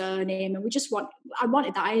same surname, and I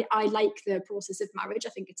wanted that. I like the process of marriage. I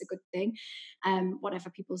think it's a good thing. Whatever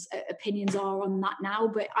people's opinions are on that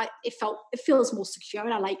now, but it feels more secure,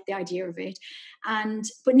 and I like the idea of it.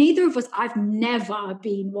 But neither of us, I've never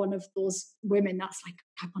been one of those women that's like,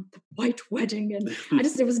 I want the white wedding, and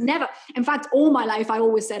it was never. In fact, all my life I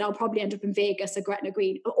always said I'll probably end up in Vegas or Gretna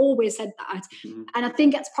Green. I always said that. And I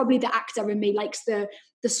think it's probably the actor in me likes the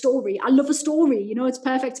story. I love a story. It's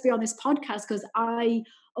perfect to be on this podcast, because I've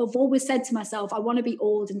always said to myself, I want to be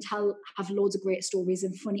old and have loads of great stories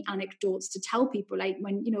and funny anecdotes to tell people, like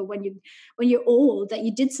when you're old, that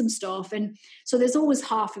you did some stuff. And so there's always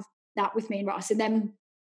half of that with me and Ross. And then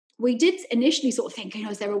we did initially sort of think,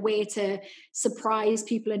 is there a way to surprise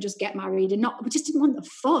people and just get married? And we just didn't want the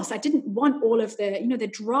fuss. I didn't want all of the, the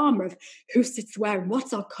drama of who sits where and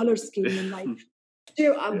what's our color scheme, and like,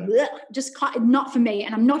 just not for me.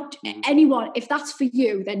 And I'm not anyone. If that's for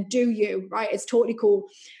you, then do you, right? It's totally cool.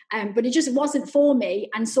 But it just wasn't for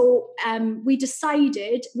me. And so we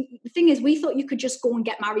decided, the thing is, we thought you could just go and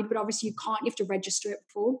get married, but obviously you can't. You have to register it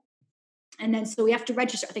before. And then so we have to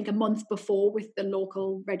register, I think, a month before with the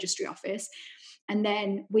local registry office. And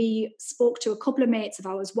then we spoke to a couple of mates of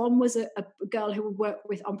ours. One was a girl who we worked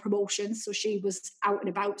with on promotions, so she was out and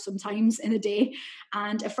about sometimes in the day.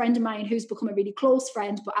 And a friend of mine who's become a really close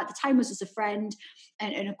friend, but at the time was just a friend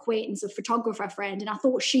and an acquaintance, a photographer friend. And I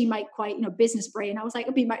thought she might quite, business brain. I was like,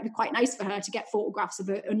 it might be quite nice for her to get photographs of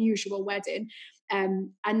an unusual wedding. And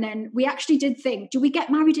then we actually did think, do we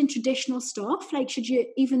get married in traditional stuff? Like, should you,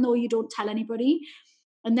 even though you don't tell anybody?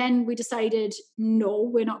 And then we decided, no,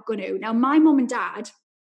 we're not going to. Now, my mum and dad,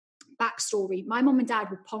 backstory, my mum and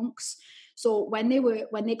dad were punks. So when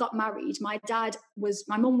they got married, my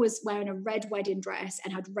mum was wearing a red wedding dress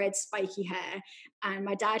and had red spiky hair. And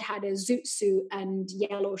my dad had a zoot suit and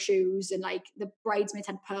yellow shoes, and like the bridesmaids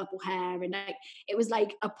had purple hair, and like it was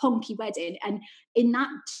like a punky wedding. And in that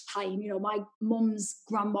time, my mum's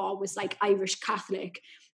grandma was like Irish Catholic.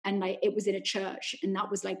 And like it was in a church, and that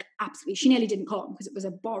was like absolutely, she nearly didn't come because it was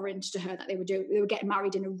abhorrent to her that they were getting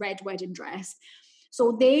married in a red wedding dress.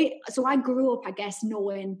 So I grew up, I guess,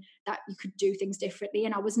 knowing that you could do things differently.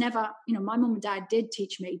 And I was never, my mum and dad did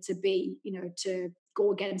teach me to be, to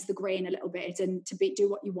go against the grain a little bit and to do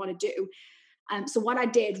what you want to do. So what I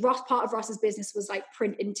did, part of Ross's business was like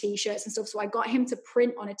printing T-shirts and stuff. So I got him to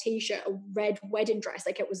print on a T-shirt a red wedding dress,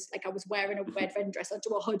 like it was like I was wearing a red wedding dress. I'd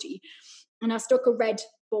do a hoodie, and I stuck a red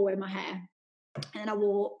bow in my hair, and I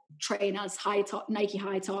wore trainers, Nike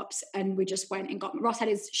high tops, and we just went and Ross had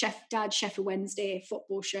his dad's Sheffield Wednesday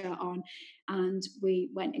football shirt on, and we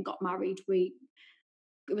went and got married. It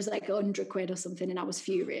was like £100 or something, and I was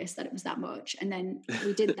furious that it was that much. And then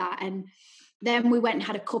we did that, and then we went and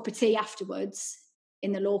had a cup of tea afterwards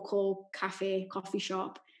in the local coffee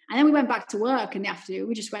shop. And then we went back to work in the afternoon.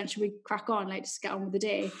 We just went, should we crack on, like just get on with the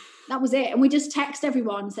day? That was it. And we just texted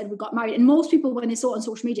everyone and said we got married. And most people, when they saw it on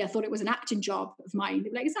social media, thought it was an acting job of mine. They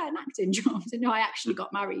were like, is that an acting job? I said, no, I actually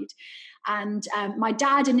got married. And my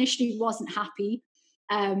dad initially wasn't happy.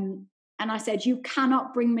 And I said, you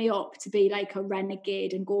cannot bring me up to be like a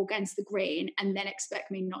renegade and go against the grain and then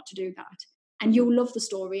expect me not to do that. and you'll love the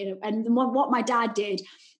story. And what my dad did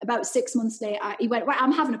about 6 months later, he went, right,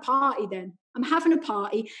 I'm having a party then. I'm having a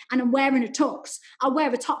party and I'm wearing a tux. I'll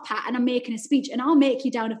wear a top hat and I'm making a speech, and I'll make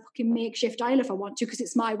you down a fucking makeshift aisle if I want to, because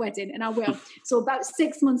it's my wedding, and I will. So about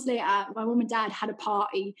 6 months later, my mum and dad had a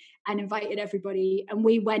party and invited everybody, and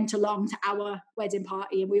we went along to our wedding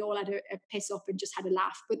party, and we all had a piss up and just had a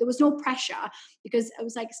laugh. But there was no pressure, because I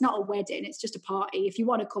was like, it's not a wedding, it's just a party. If you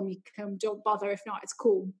want to come, you can come, don't bother. If not, it's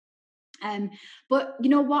cool. But you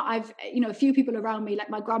know what, I've, a few people around me,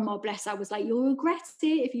 like my grandma, bless her, was like, you'll regret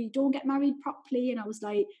it if you don't get married properly. And I was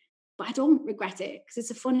like, but I don't regret it, because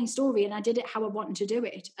it's a funny story and I did it how I wanted to do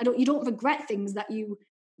it. You don't regret things that you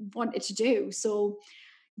wanted to do. So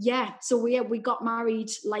yeah, so we got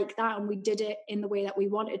married like that, and we did it in the way that we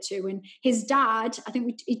wanted to. And his dad, I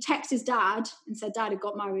think he texted his dad and said, Dad, I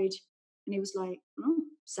got married. And he was like, oh,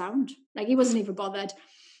 sound. Like, he wasn't even bothered.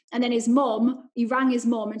 And then his mum, he rang his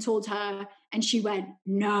mum and told her, and she went,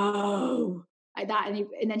 no, like that.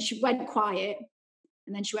 And then she went quiet,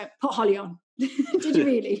 and then she went, put Holly on. Did you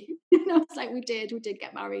really? And I was like, we did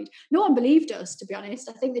get married. No one believed us, to be honest.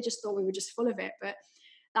 I think they just thought we were just full of it, but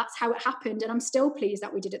that's how it happened. And I'm still pleased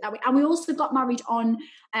that we did it that way. And we also got married on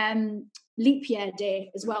leap year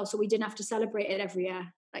day as well. So we didn't have to celebrate it every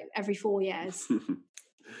year, like every 4 years.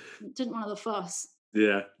 Didn't want to fuss.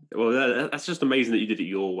 Yeah, well, that's just amazing that you did it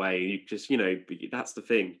your way. You just, that's the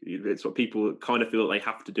thing. It's what people kind of feel like they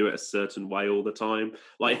have to do it a certain way all the time.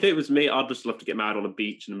 Like, if it was me, I'd just love to get married on a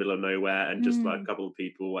beach in the middle of nowhere and just like a couple of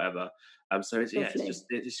people, whatever. So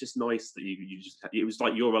it's just nice that you just, it was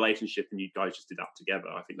like your relationship and you guys just did that together.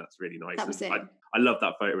 I think that's really nice. That was it. I love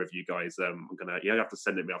that photo of you guys. You have to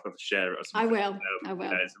send it me. I've got to share it or something. I will.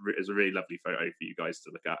 It's a really lovely photo for you guys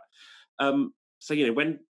to look at. So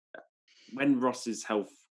when Ross's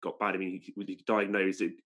health got bad, I mean, he was diagnosed,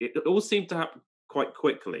 it all seemed to happen quite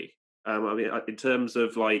quickly. In terms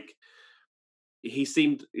of like, he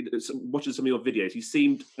seemed, watching some of your videos, he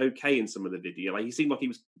seemed okay in some of the video. Like, he seemed like he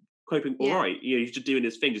was coping all right. He's just doing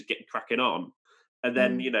his thing, just getting cracking on. And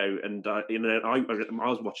then, I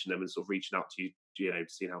was watching them and sort of reaching out to you,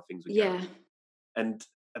 seeing how things were going. And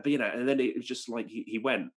then it was just like he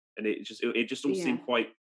went, and it just all seemed quite.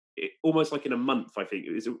 Almost like in a month, I think.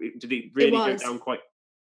 Did it really go down quite?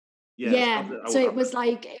 So it was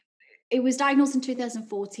like, it was diagnosed in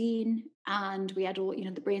 2014, and we had all,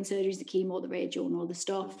 the brain surgeries, the chemo, the radio, and all the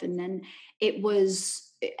stuff. And then it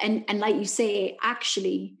was, and like you say,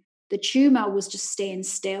 actually, the tumor was just staying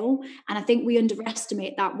still. And I think we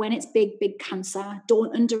underestimate that. When it's big cancer,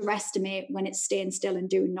 don't underestimate when it's staying still and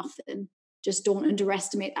doing nothing. Just don't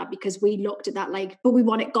underestimate that, because we looked at that like, but we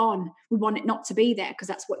want it gone. We want it not to be there, because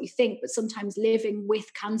that's what you think. But sometimes living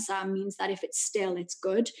with cancer means that if it's still, it's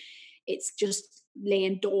good. It's just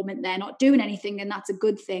laying dormant there, not doing anything. And that's a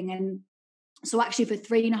good thing. And so actually for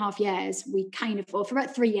 3.5 years, for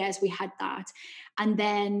about 3 years, we had that. And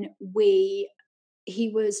then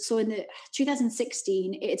so in the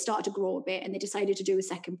 2016, it had started to grow a bit, and they decided to do a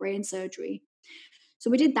second brain surgery. So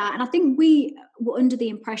we did that. And I think we were under the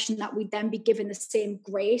impression that we'd then be given the same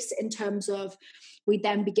grace, in terms of we'd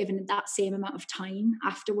then be given that same amount of time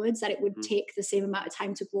afterwards, that it would take the same amount of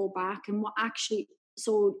time to grow back. And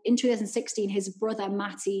so in 2016, his brother,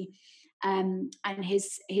 Matty, and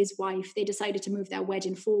his wife, they decided to move their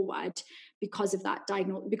wedding forward because of that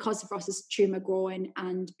because of Ross's tumor growing,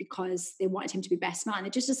 and because they wanted him to be best man. They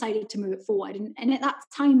just decided to move it forward. And at that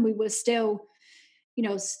time, we were still,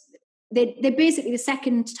 they basically, the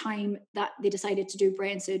second time that they decided to do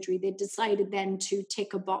brain surgery, they decided then to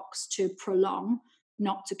tick a box to prolong,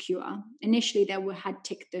 not to cure. Initially, they had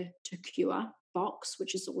ticked the to cure box,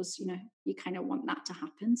 which is always, you kind of want that to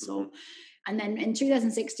happen. So, and then in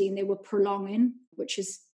 2016, they were prolonging, which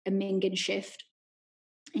is a minging shift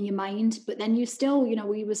in your mind. But then you still,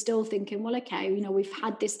 we were still thinking, well, okay, we've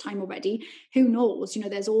had this time already. Who knows?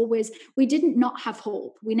 There's always, we didn't not have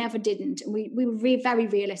hope. We never didn't. And we were very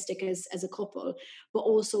realistic as a couple, but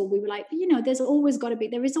also we were like, there is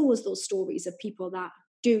always those stories of people that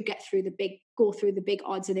do go through the big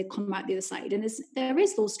odds, and they come out the other side. And there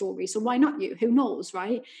is those stories. So why not you? Who knows,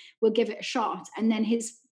 right? We'll give it a shot. And then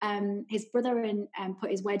his brother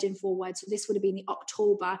put his wedding forward. So this would have been the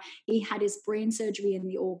October. He had his brain surgery in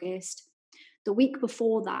the August. The week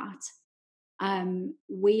before that,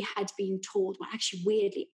 we had been told, well, actually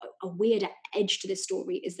weirdly, a weirder edge to this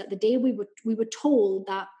story is that the day we were told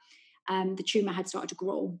that the tumor had started to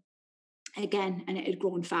grow again, and it had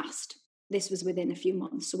grown fast. This was within a few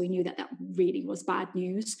months. So we knew that really was bad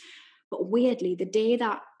news. But weirdly, the day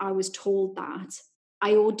that I was told that,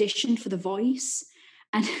 I auditioned for The Voice.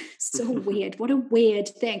 And so weird. What a weird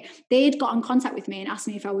thing. They'd got in contact with me and asked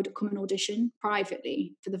me if I would come and audition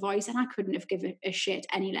privately for The Voice, and I couldn't have given a shit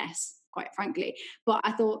any less, quite frankly. But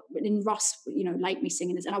I thought, and Ross, liked me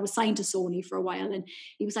singing this, and I was signed to Sony for a while, and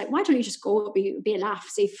he was like, why don't you just go, be a laugh,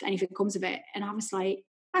 see if anything comes of it? And I was like,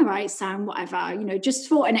 all right, Sam, whatever, just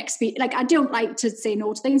for an experience. Like, I don't like to say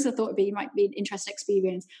no to things. I thought might be an interesting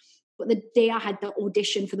experience. But the day I had the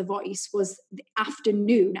audition for The Voice was the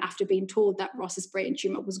afternoon after being told that Ross's brain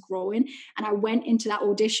tumour was growing. And I went into that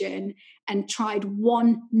audition and tried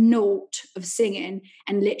one note of singing,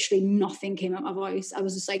 and literally nothing came out of my voice. I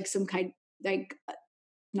was just like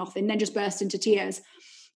nothing, then just burst into tears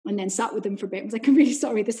and then sat with them for a bit. I was like, I'm really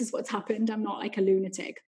sorry, this is what's happened. I'm not like a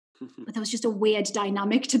lunatic. But there was just a weird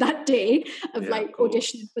dynamic to that day of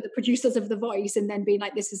auditioning for the producers of The Voice and then being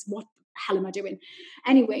like, this is what the hell am I doing?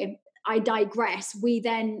 Anyway, I digress. We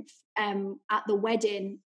then, at the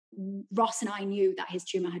wedding, Ross and I knew that his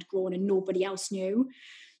tumour had grown and nobody else knew.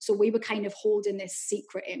 So we were kind of holding this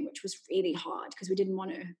secret in, which was really hard because we didn't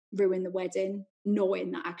want to ruin the wedding,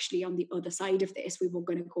 knowing that actually on the other side of this, we were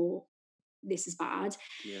going to go, this is bad.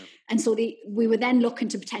 Yeah. And so we were then looking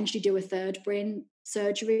to potentially do a third brain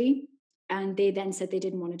surgery. And they then said they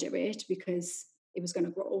didn't want to do it because it was going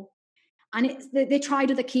to grow. And they tried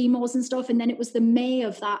other chemos and stuff. And then it was the May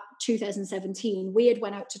of that 2017. We had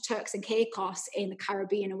went out to Turks and Caicos in the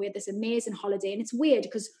Caribbean, and we had this amazing holiday. And it's weird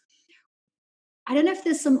because I don't know if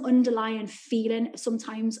there's some underlying feeling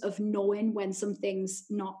sometimes of knowing when something's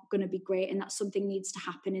not going to be great and that something needs to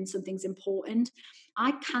happen and something's important.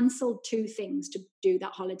 I cancelled 2 things to do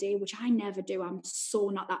that holiday, which I never do. I'm so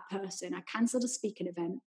not that person. I cancelled a speaking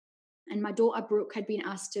event. And my daughter Brooke had been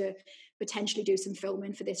asked to potentially do some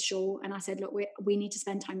filming for this show. And I said, look, we need to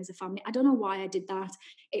spend time as a family. I don't know why I did that.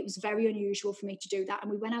 It was very unusual for me to do that.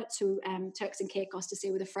 And we went out to Turks and Caicos to stay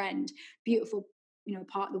with a friend, beautiful,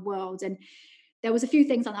 part of the world. And there was a few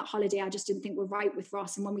things on that holiday I just didn't think were right with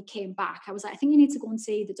Ross. And when we came back, I was like, I think you need to go and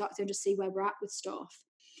see the doctor and just see where we're at with stuff.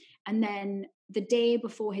 And then the day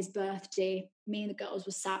before his birthday, me and the girls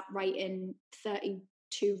were sat writing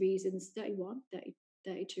 32 reasons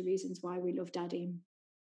why we love Daddy.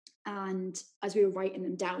 And as we were writing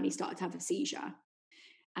them down, he started to have a seizure.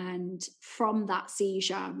 And from that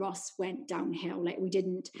seizure, Ross went downhill. Like, we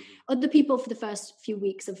didn't, other people for the first few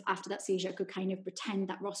weeks after that seizure could kind of pretend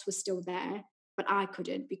that Ross was still there, but I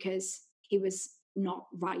couldn't because he was not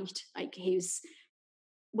right. Like,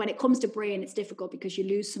 when it comes to brain, it's difficult because you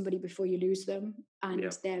lose somebody before you lose them, and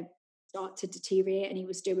they start to deteriorate, and he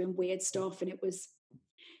was doing weird stuff, and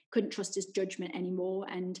couldn't trust his judgment anymore.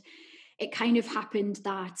 And it kind of happened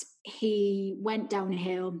that he went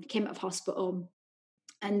downhill, came out of hospital,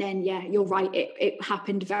 and then, you're right, it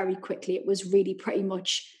happened very quickly. It was really pretty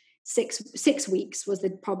much six weeks was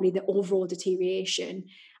probably the overall deterioration.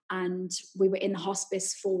 And we were in the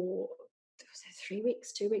hospice for 3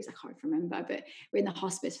 weeks, 2 weeks, I can't remember, but we're in the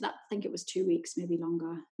hospice for that. I think it was 2 weeks, maybe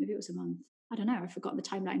longer, maybe it was a month. I don't know, I've forgotten the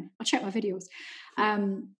timeline. I'll check my videos.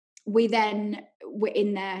 We then were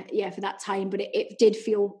in there, for that time, but it did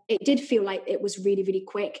feel like it was really, really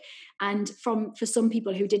quick. And for some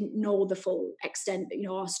people who didn't know the full extent,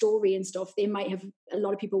 our story and stuff, a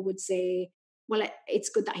lot of people would say, well, it's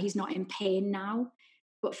good that he's not in pain now.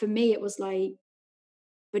 But for me, it was like,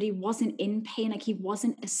 but he wasn't in pain. Like, he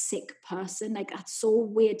wasn't a sick person. Like, that's so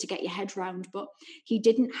weird to get your head around. But he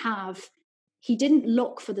didn't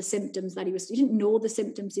look for the symptoms he didn't know the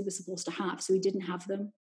symptoms he was supposed to have. So he didn't have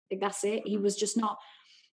them. Like, that's it. He was just not,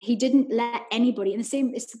 he didn't let anybody, and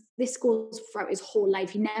this goes throughout his whole life.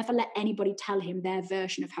 He never let anybody tell him their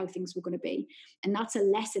version of how things were going to be. And that's a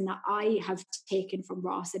lesson that I have taken from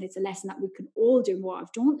Ross. And it's a lesson that we can all do more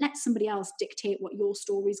of. Don't let somebody else dictate what your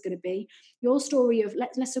story is going to be. Your story of,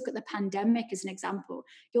 let's look at the pandemic as an example.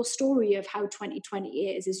 Your story of how 2020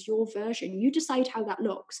 is your version. You decide how that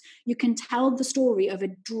looks. You can tell the story of a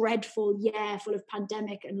dreadful year full of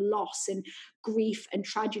pandemic and loss and grief and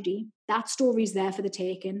tragedy. That story's there for the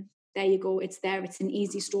taking. There you go. It's there. It's an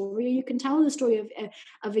easy story. You can tell the story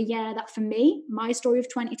of a year that, for me, my story of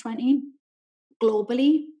 2020,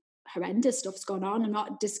 globally, horrendous stuff's gone on. I'm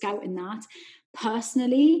not discounting that.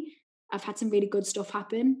 Personally, I've had some really good stuff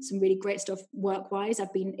happen, some really great stuff work-wise.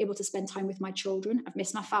 I've been able to spend time with my children. I've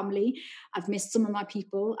missed my family. I've missed some of my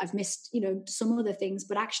people. I've missed, some other things.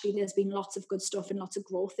 But actually, there's been lots of good stuff and lots of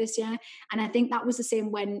growth this year. And I think that was the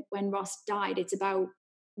same when Ross died. It's about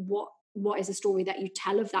what is the story that you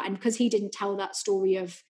tell of that? And because he didn't tell that story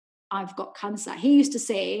of, I've got cancer. He used to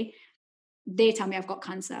say, they tell me I've got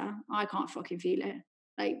cancer. I can't fucking feel it.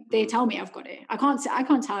 Like, they tell me I've got it. I can't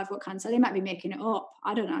tell I've got cancer. They might be making it up.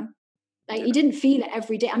 I don't know. Like, he didn't feel it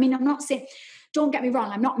every day. I mean, I'm not saying, don't get me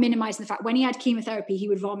wrong, I'm not minimizing the fact when he had chemotherapy, he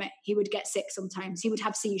would vomit, he would get sick sometimes, he would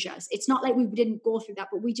have seizures. It's not like we didn't go through that,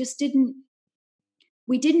 but we didn't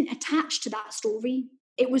attach to that story.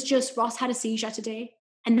 It was just Ross had a seizure today,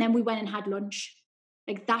 and then we went and had lunch.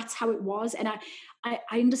 Like, that's how it was. And I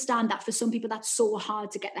understand that for some people that's so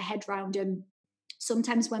hard to get their head around. And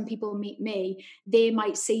sometimes when people meet me, they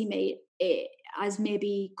might see me as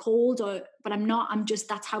maybe cold, but I'm not.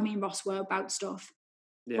 That's how me and Ross were about stuff.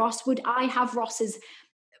 Yeah. I have Ross's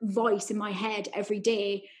voice in my head every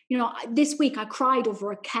day. You know, this week I cried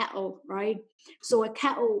over a kettle, right? So a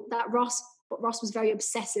kettle that Ross was very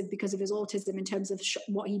obsessive because of his autism in terms of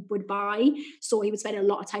what he would buy. So he would spend a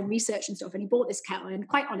lot of time researching stuff, and he bought this kettle, and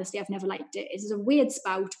quite honestly, I've never liked it. It's a weird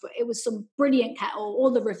spout, but it was some brilliant kettle.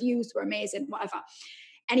 All the reviews were amazing, whatever.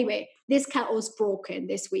 Anyway, this kettle's broken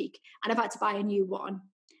this week, and I've had to buy a new one.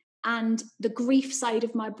 And the grief side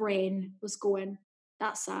of my brain was going,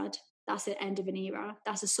 that's sad. That's the end of an era.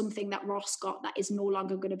 That's something that Ross got that is no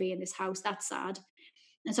longer going to be in this house. That's sad.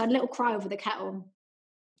 And so I had a little cry over the kettle.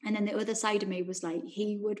 And then the other side of me was like,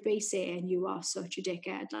 he would be saying, you are such a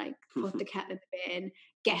dickhead, like, put the kettle in the bin,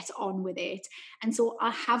 get on with it. And so I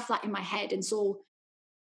have that in my head. And so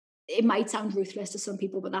it might sound ruthless to some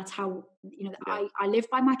people, but that's how, you know, yeah. I live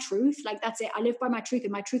by my truth. Like, that's it. I live by my truth.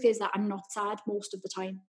 And my truth is that I'm not sad most of the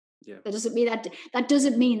time. Yeah. That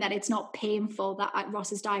doesn't mean that it's not painful that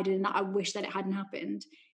Ross has died and that I wish that it hadn't happened.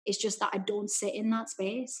 It's just that I don't sit in that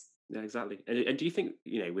space. Yeah, exactly. And do you think,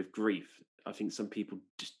 you know, with grief, I think some people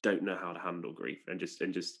just don't know how to handle grief and just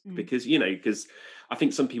because, you know, because I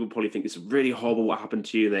think some people probably think it's really horrible what happened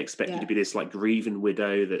to you, and they expect you to be this like grieving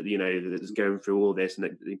widow that, you know, that's going through all this,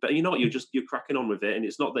 but you know what, you're cracking on with it. And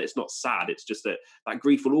it's not that it's not sad, it's just that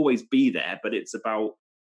grief will always be there, but it's about,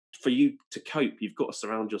 for you to cope, you've got to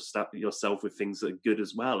surround yourself with things that are good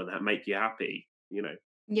as well and that make you happy, you know.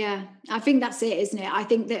 Yeah, I think that's it, isn't it? I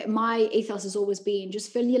think that my ethos has always been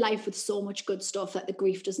just fill your life with so much good stuff that the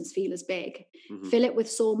grief doesn't feel as big. Mm-hmm. Fill it with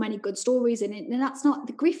so many good stories in it. And that's not,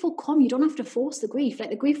 the grief will come. You don't have to force the grief.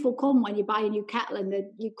 Like, the grief will come when you buy a new kettle and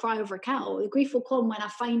you cry over a kettle. The grief will come when I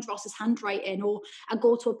find Ross's handwriting, or I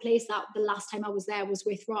go to a place that the last time I was there was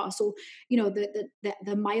with Ross, or, you know,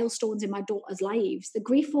 the milestones in my daughter's lives. The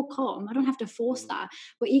grief will come. I don't have to force that.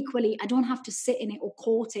 But equally, I don't have to sit in it or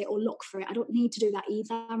court it or look for it. I don't need to do that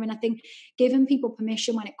either. I mean, I think giving people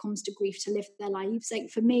permission when it comes to grief to live their lives,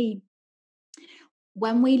 like for me,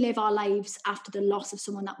 when we live our lives after the loss of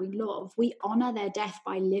someone that we love, we honor their death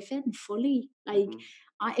by living fully. Like,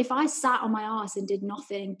 if I sat on my arse and did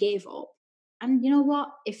nothing and gave up, and you know what,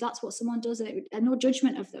 if that's what someone does, and no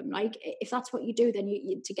judgment of them, like, if that's what you do, then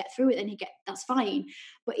you to get through it, then that's fine.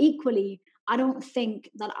 But equally, I don't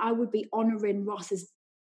think that I would be honoring Ross's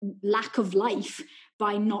lack of life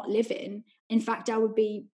by not living. In fact, I would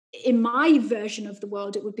be, in my version of the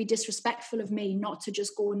world, it would be disrespectful of me not to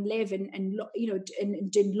just go and live and you know,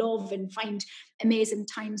 and do love and find amazing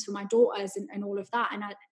times for my daughters and all of that. And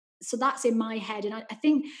so that's in my head. And I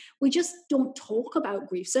think we just don't talk about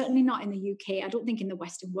grief, certainly not in the UK. I don't think in the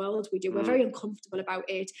Western world we do. We're very uncomfortable about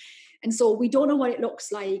it. And so we don't know what it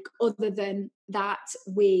looks like, other than that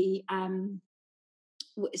we,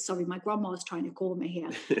 sorry, my grandma's trying to call me here.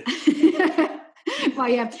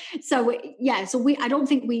 So I don't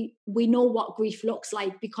think we know what grief looks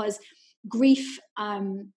like, because grief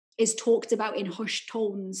is talked about in hushed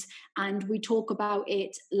tones, and we talk about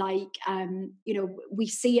it like, you know, we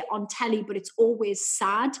see it on telly, but it's always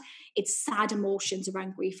sad. It's sad emotions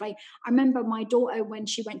around grief. Like, I remember my daughter, when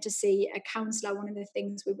she went to see a counsellor, one of the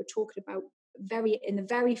things we were talking about in the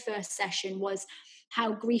very first session was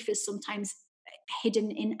how grief is sometimes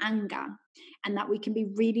hidden in anger, and that we can be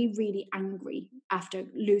really, really angry after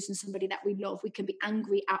losing somebody that we love. We can be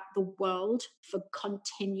angry at the world for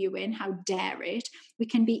continuing. How dare it? We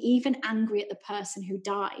can be even angry at the person who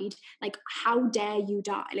died. Like, how dare you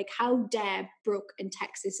die? Like, how dare Brooke in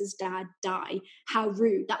Texas's dad die? How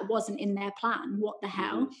rude. That wasn't in their plan. What the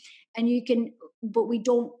hell? And you can, but we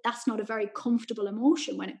don't, that's not a very comfortable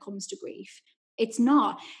emotion when it comes to grief. It's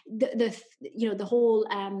not. The whole,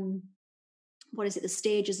 what is it, the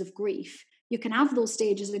stages of grief. You can have those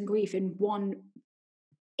stages of grief in one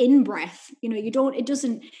in breath. You know, it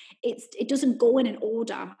doesn't go in an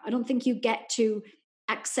order. I don't think you get to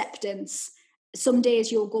acceptance. Some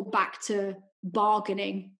days you'll go back to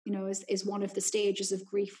bargaining, you know, is one of the stages of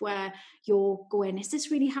grief, where you're going, has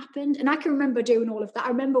this really happened? And I can remember doing all of that. I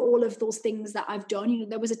remember all of those things that I've done. You know,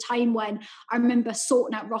 there was a time when I remember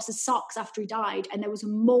sorting out Ross's socks after he died, and there was a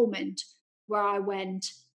moment where I went,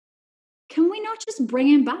 can we not just bring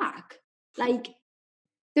him back? Like,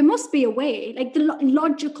 there must be a way, like the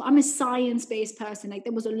logical, I'm a science-based person, like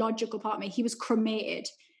there was a logical part of me. He was cremated,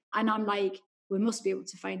 and I'm like, we must be able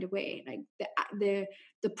to find a way. Like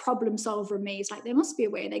the problem solver in me is like, there must be a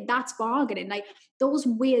way. Like that's bargaining. Like those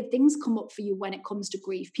weird things come up for you when it comes to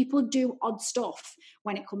grief. People do odd stuff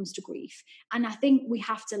when it comes to grief, and I think we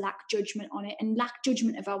have to lack judgment on it and lack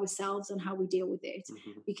judgment of ourselves on how we deal with it,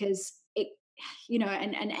 because it, you know,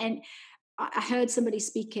 and I heard somebody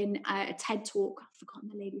speaking at a TED talk. I've forgotten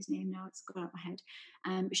the lady's name now. It's gone out of my head.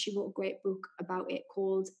 But she wrote a great book about it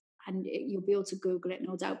called, and you'll be able to Google it,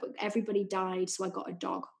 no doubt, but Everybody Died, So I Got a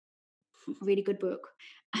Dog. A really good book.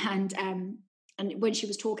 And when she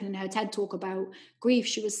was talking in her TED talk about grief,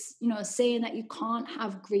 she was, you know, saying that you can't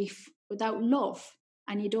have grief without love,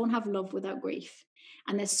 and you don't have love without grief.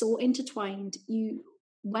 And they're so intertwined.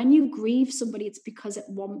 When you grieve somebody, it's because at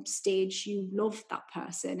one stage you love that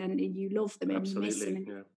person and you love them and you miss them.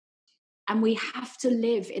 Yeah. And we have to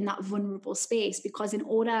live in that vulnerable space, because in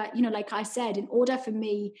order, you know, like I said, in order for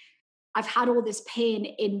me, I've had all this pain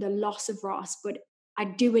in the loss of Ross, but I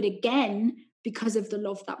do it again because of the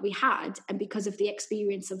love that we had and because of the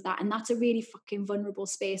experience of that. And that's a really fucking vulnerable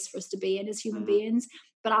space for us to be in as human beings.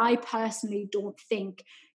 But I personally don't think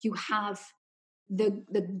you have the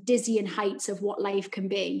dizzying heights of what life can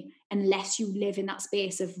be unless you live in that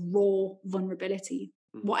space of raw vulnerability,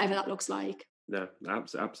 whatever that looks like. No,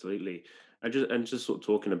 absolutely. And just sort of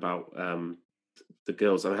talking about the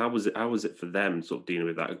girls, and how was it for them sort of dealing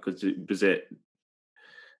with that? Because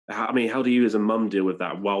how do you as a mum deal with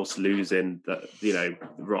that whilst losing that, you know,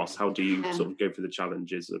 Ross? How do you sort of go through the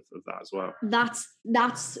challenges of that as well? That's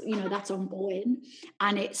you know, that's ongoing,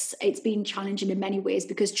 and it's been challenging in many ways,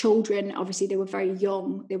 because children, obviously they were very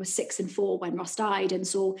young. They were 6 and 4 when Ross died, and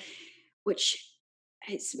so, which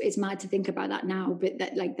it's mad to think about that now, but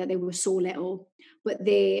that they were so little. But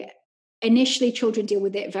initially children deal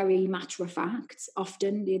with it very matter of fact.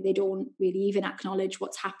 Often they don't really even acknowledge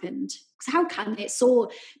what's happened. Because how can they? It's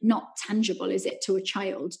so not tangible, is it, to a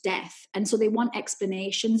child, death? And so they want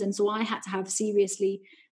explanations. And so I had to have seriously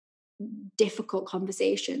difficult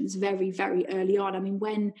conversations very, very early on. I mean,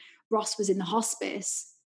 when Ross was in the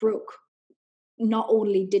hospice, Brooke not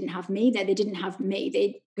only didn't have me there, they didn't have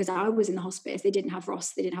me. Because I was in the hospice, they didn't have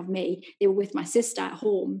Ross, they didn't have me. They were with my sister at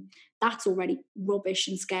home. That's already rubbish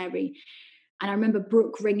and scary. And I remember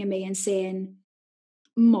Brooke ringing me and saying,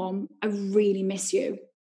 Mom, I really miss you,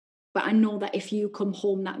 but I know that if you come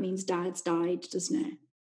home, that means Dad's died, doesn't it?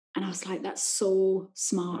 And I was like, that's so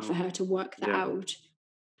smart for her to work that out.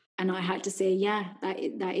 And I had to say, yeah,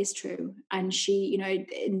 that is true. And she, you know,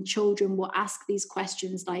 and children will ask these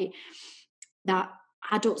questions like that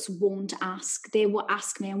adults won't ask. They will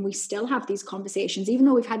ask me, and we still have these conversations. Even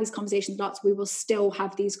though we've had these conversations lots, we will still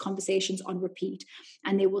have these conversations on repeat.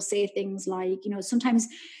 And they will say things like, you know, sometimes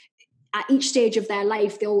at each stage of their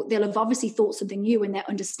life, they'll have obviously thought something new, and their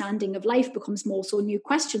understanding of life becomes more. So new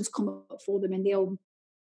questions come up for them, and they'll,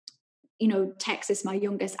 you know, Texas, my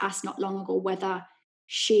youngest, asked not long ago whether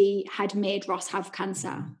she had made Ross have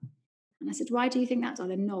cancer. And I said, why do you think that,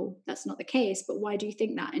 darling? No, that's not the case. But why do you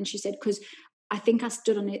think that? And she said, because I think I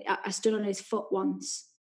stood on his foot once.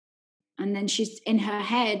 And then she's in her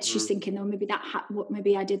head, she's thinking, oh, maybe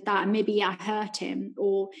maybe I did that, and maybe I hurt him,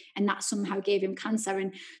 and that somehow gave him cancer.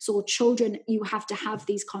 And so children, you have to have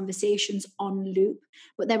these conversations on loop,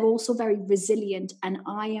 but they're also very resilient. And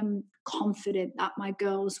I am confident that my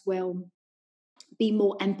girls will be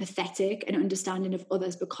more empathetic and understanding of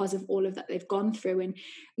others because of all of that they've gone through. And,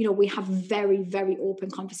 you know, we have very, very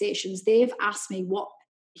open conversations. They've asked me what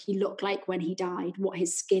he looked like when he died, what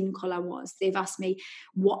his skin color was. They've asked me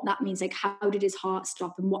what that means, like how did his heart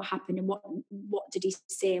stop and what happened and what did he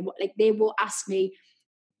say, and what, like, they will ask me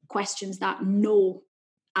questions that no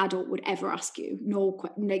adult would ever ask you.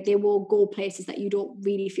 Like, they will go places that you don't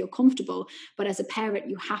really feel comfortable, but as a parent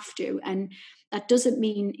you have to. And that doesn't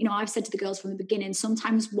mean, you know, I've said to the girls from the beginning,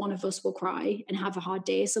 sometimes one of us will cry and have a hard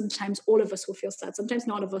day, sometimes all of us will feel sad, sometimes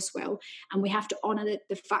none of us will, and we have to honor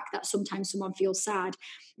the fact that sometimes someone feels sad.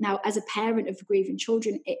 Now, as a parent of grieving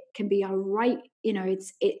children, it can be all right, you know,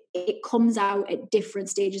 it comes out at different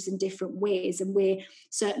stages in different ways, and we're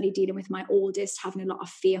certainly dealing with my oldest having a lot of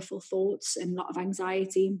fearful thoughts and a lot of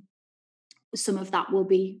anxiety. Some of that will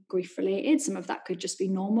be grief related, some of that could just be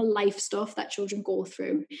normal life stuff that children go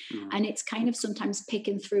through. And it's kind of sometimes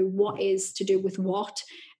picking through what is to do with what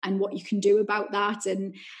and what you can do about that.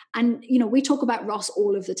 And you know, we talk about Ross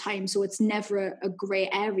all of the time, so it's never a grey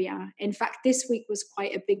area. In fact, this week was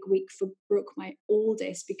quite a big week for Brooke, my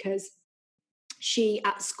oldest, because she,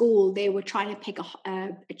 at school, they were trying to pick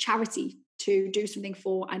a charity to do something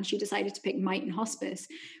for, and she decided to pick Might and Hospice,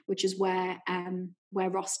 which is where where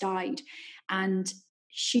Ross died. And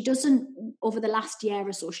she doesn't, over the last year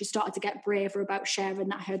or so, she started to get braver about sharing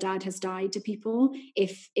that her dad has died to people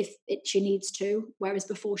if she needs to, whereas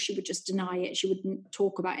before she would just deny it. She wouldn't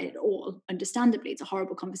talk about it at all. Understandably, it's a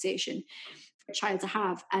horrible conversation for a child to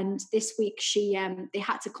have. And this week they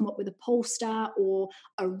had to come up with a poster or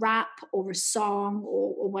a rap or a song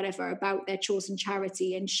or whatever about their chosen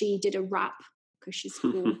charity, and she did a rap, because she's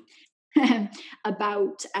cool,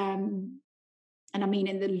 about and I mean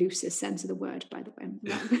in the loosest sense of the word, by the way.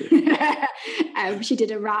 She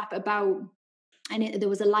did a rap about, and there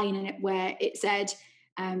was a line in it where it said,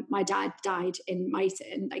 my dad died in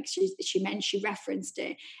Myton. Like she referenced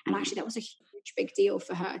it. And actually that was a huge, big deal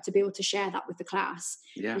for her to be able to share that with the class.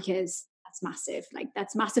 Yeah. Because that's massive. Like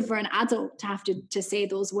that's massive for an adult to have to say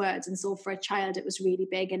those words. And so for a child, it was really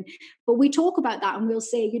big. But we talk about that and we'll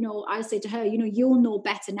say, I'll say to her, you'll know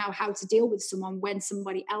better now how to deal with someone when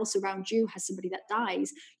somebody else around you has somebody that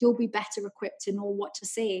dies. You'll be better equipped to know what to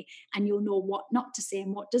say, and you'll know what not to say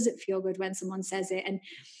and what doesn't feel good when someone says it. And,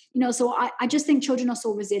 so I just think children are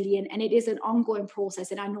so resilient, and it is an ongoing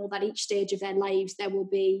process. And I know that each stage of their lives, there will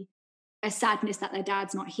be a sadness that their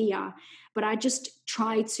dad's not here, but I just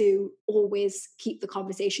try to always keep the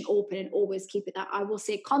conversation open and always keep it that I will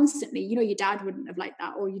say constantly, your dad wouldn't have liked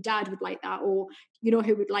that, or your dad would like that, or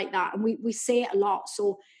who would like that. And we say it a lot.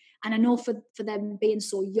 So, and I know for them being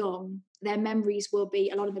so young, their memories will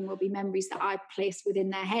be, a lot of them will be memories that I placed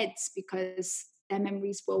within their heads, because their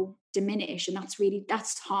memories will diminish. And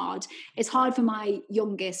that's hard. It's hard for my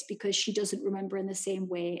youngest because she doesn't remember in the same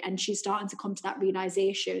way. And she's starting to come to that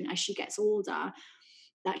realization as she gets older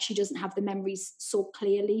that she doesn't have the memories so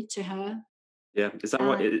clearly to her. Yeah. Is that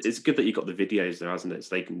right? It's good that you got the videos there, hasn't it?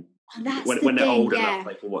 So they can, when they're older enough,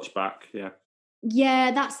 they can watch back. Yeah.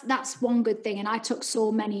 Yeah, that's one good thing. And I took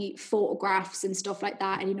so many photographs and stuff like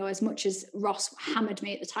that. And, as much as Ross hammered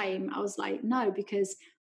me at the time, I was like, no, because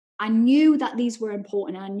I knew that these were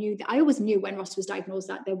important. And I always knew when Ross was diagnosed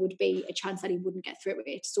that there would be a chance that he wouldn't get through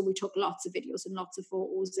it. So we took lots of videos and lots of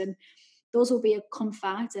photos, and those will be a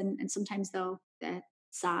comfort. And sometimes they're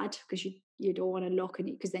sad because you don't want to look, and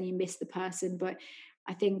because then you miss the person. But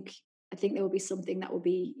I think there will be something that will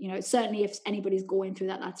be, certainly if anybody's going through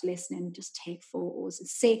that's listening, just take photos and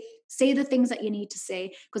say the things that you need to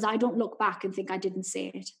say, because I don't look back and think I didn't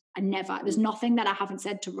say it. There's nothing that I haven't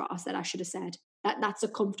said to Ross that I should have said. That's a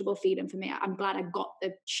comfortable feeling for me. I'm glad I got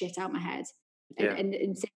the shit out of my head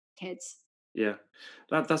and say to kids. Yeah,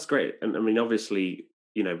 that's great. And I mean, obviously,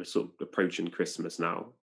 we're sort of approaching Christmas now.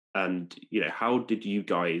 And, how did you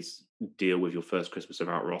guys deal with your first Christmas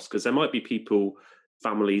without Ross? Because there might be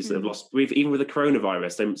families that have lost, even with the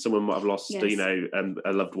coronavirus, someone might have lost,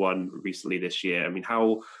 a loved one recently this year. I mean,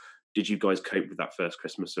 how did you guys cope with that first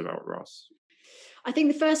Christmas without Ross? I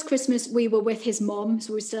think the first Christmas we were with his mum,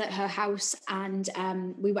 so we were still at her house, and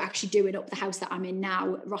we were actually doing up the house that I'm in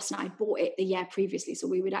now. Ross and I bought it the year previously, so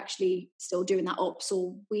we would actually still doing that up.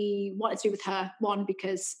 So we wanted to be with her, one,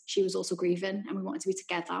 because she was also grieving and we wanted to be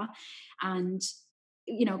together. And,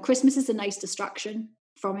 Christmas is a nice distraction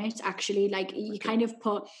from it, actually. Like you kind of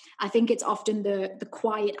I think it's often the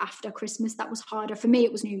quiet after Christmas that was harder. For me,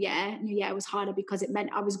 it was New Year was harder because it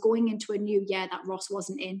meant I was going into a new year that Ross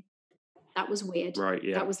wasn't in. That was weird. Right,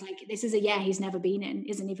 yeah. That was like, this is a year he's never been in.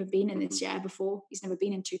 Isn't even been in this year before. He's never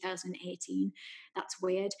been in 2018. That's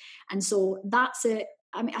weird. And so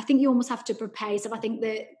I think you almost have to prepare yourself. I think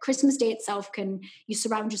the Christmas Day itself you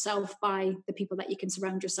surround yourself by the people that you can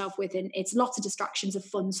surround yourself with. And it's lots of distractions of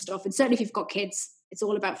fun stuff. And certainly if you've got kids, it's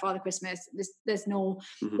all about Father Christmas. There's no,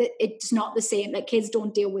 it's not the same. Like kids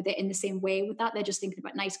don't deal with it in the same way with that. They're just thinking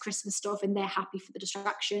about nice Christmas stuff and they're happy for the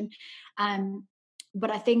distraction. But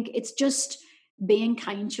I think it's just being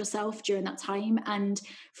kind to yourself during that time. And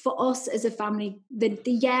for us as a family, the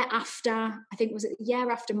year after, I think it was the year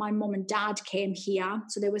after my mum and dad came here,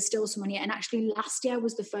 so there was still someone here. And actually last year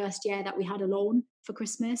was the first year that we had alone for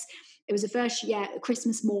Christmas. It was the first year,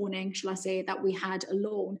 Christmas morning, shall I say, that we had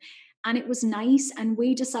alone. And it was nice. And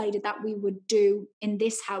we decided that we would do in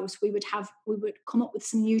this house, we would come up with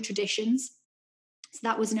some new traditions. So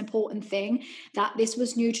that was an important thing, that this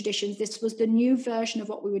was new traditions. This was the new version of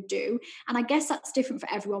what we would do. And I guess that's different for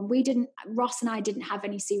everyone. Ross and I didn't have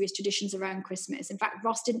any serious traditions around Christmas. In fact,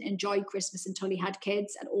 Ross didn't enjoy Christmas until he had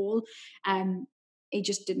kids at all. He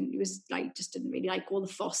just didn't really like all the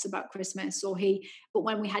fuss about Christmas. But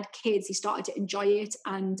when we had kids, he started to enjoy it.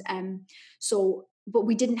 But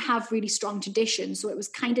we didn't have really strong traditions. So it was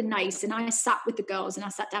kind of nice. And I sat with the girls and I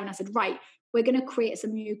sat down and I said, right, we're going to create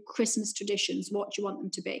some new Christmas traditions. What do you want them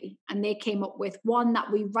to be? And they came up with one,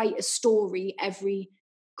 that we write a story every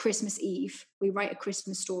Christmas Eve, we write a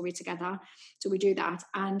Christmas story together. So we do that,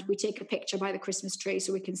 and we take a picture by the Christmas tree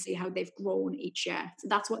so we can see how they've grown each year. So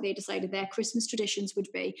that's what they decided their Christmas traditions would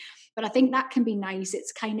be. But I think that can be nice.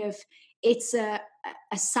 It's kind of, it's a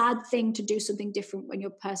sad thing to do something different when your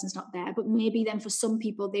person's not there. But maybe then for some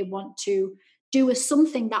people, they want to do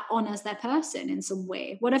something that honors their person in some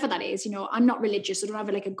way, whatever that is. You know, I'm not religious, so I don't have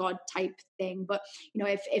like a God type thing. But, you know,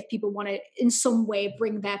 if people want to in some way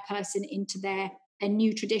bring their person into a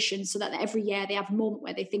new tradition so that every year they have a moment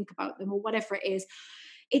where they think about them or whatever it is,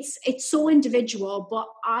 it's so individual. But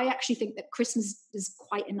I actually think that Christmas is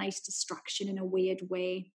quite a nice distraction in a weird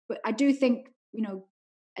way. But I do think, you know,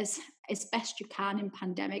 as best you can in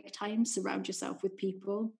pandemic times, surround yourself with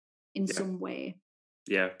people in some way.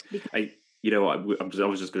 Yeah. Because you know what, I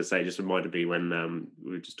was just going to say, it just reminded me when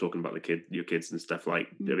we were just talking about your kids and stuff. Like,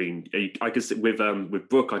 I mean, I could see with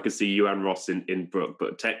Brooke, I could see you and Ross in Brooke,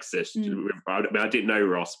 but Texas. I mean, I didn't know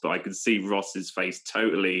Ross, but I could see Ross's face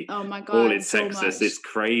totally. Oh my God! All in so Texas, much. It's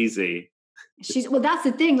crazy. Well, that's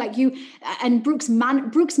the thing. Like you and Brooke's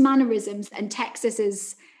mannerisms, and Texas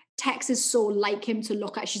is so like him to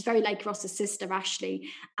look at. She's very like Ross's sister Ashley,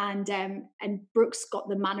 and Brooke's got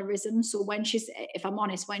the mannerisms. So when she's, if I'm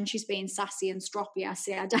honest, when she's being sassy and stroppy, I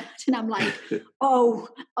say her dad, and I'm like, oh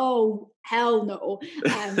hell no.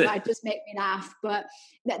 But it just make me laugh. But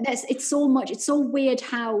it's so weird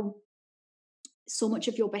how so much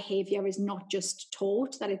of your behavior is not just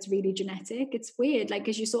taught, that it's really genetic. It's weird, like,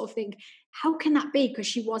 because you sort of think, how can that be? Because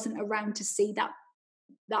she wasn't around to see that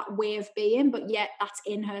way of being, but yet that's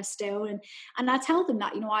in her still. And I tell them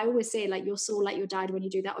that, you know, I always say, like, you're so like your dad when you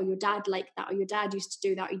do that, or your dad like that, or your dad used to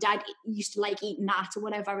do that, or your dad used to like eating that, or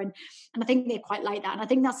whatever. And I think they're quite like that. And I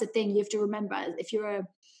think that's the thing you have to remember, if you're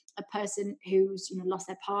a person who's, you know, lost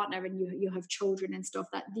their partner and you have children and stuff,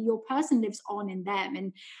 that your person lives on in them.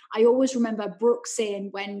 And I always remember Brooke saying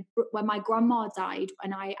when my grandma died,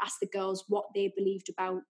 and I asked the girls what they believed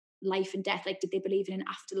about life and death, like, did they believe in an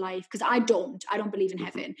afterlife? Because I don't believe in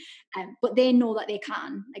heaven, but they know that they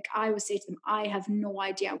can. Like, I always say to them, I have no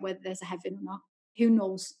idea whether there's a heaven or not. Who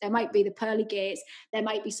knows? There might be the pearly gates, there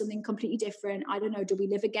might be something completely different. I don't know. Do we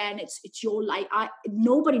live again? It's your life.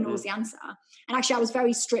 Nobody knows the answer. And actually, I was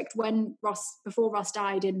very strict before Ross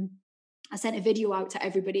died, and I sent a video out to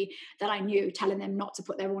everybody that I knew, telling them not to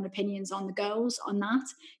put their own opinions on the girls on that,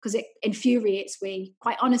 because it infuriates me,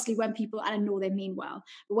 quite honestly, when people, and I know they mean well,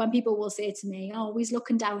 but when people will say to me, oh, he's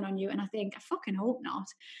looking down on you, and I think, I fucking hope not.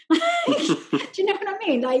 Do you know what I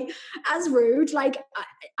mean? Like, as rude. Like,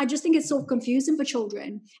 I just think it's so confusing for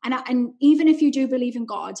children. And even if you do believe in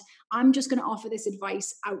God, I'm just going to offer this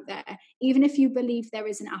advice out there. Even if you believe there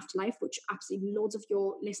is an afterlife, which absolutely loads of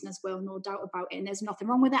your listeners will, no doubt about it, and there's nothing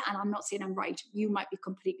wrong with it, and I'm not saying I'm right. You might be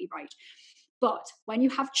completely right. But when you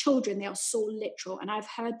have children, they are so literal. And I've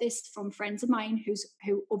heard this from friends of mine who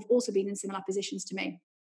have also been in similar positions to me.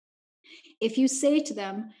 If you say to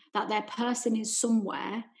them that their person is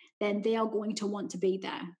somewhere, then they are going to want to be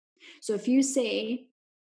there. So if you say,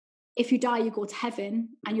 if you die, you go to heaven,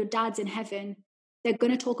 and your dad's in heaven, they're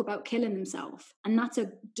going to talk about killing themselves. And that's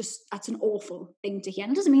an awful thing to hear.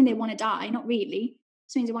 And it doesn't mean they want to die, not really.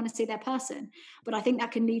 It means they want to see their person. But I think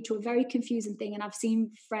that can lead to a very confusing thing. And I've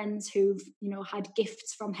seen friends who've, you know, had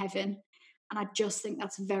gifts from heaven. And I just think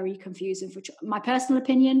that's very confusing. For my personal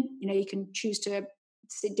opinion, you know, you can choose to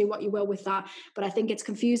do what you will with that. But I think it's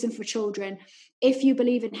confusing for children. If you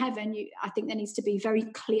believe in heaven, I think there needs to be very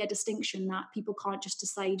clear distinction that people can't just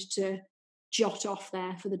decide to jot off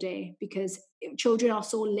there for the day, because children are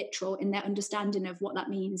so literal in their understanding of what that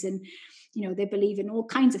means. And, you know, they believe in all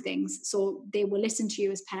kinds of things, so they will listen to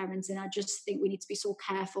you as parents. And I just think we need to be so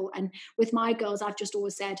careful. And with my girls, I've just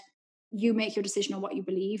always said, you make your decision on what you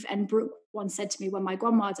believe. And Brooke once said to me, when my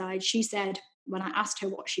grandma died, she said, when I asked her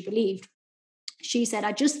what she believed, she said,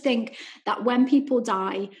 I just think that when people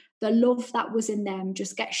die, the love that was in them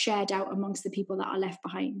just gets shared out amongst the people that are left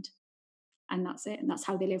behind. And that's it. And that's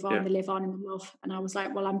how they live on. Yeah. They live on in the love. And I was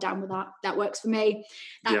like, well, I'm down with that. That works for me.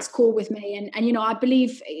 That's cool with me. And, you know, I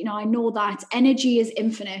believe, you know, I know that energy is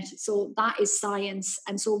infinite. So that is science.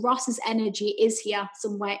 And so Ross's energy is here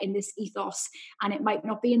somewhere in this ethos. And it might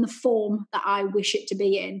not be in the form that I wish it to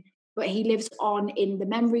be in, but he lives on in the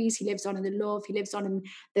memories. He lives on in the love. He lives on in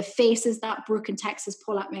the faces that Brooke and Texas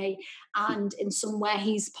pull at me. And in somewhere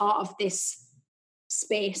he's part of this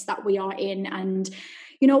space that we are in. And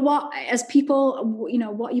you know what, as people, you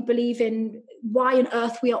know, what you believe in, why on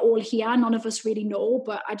earth we are all here, none of us really know.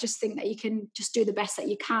 But I just think that you can just do the best that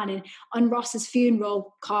you can. And on Ross's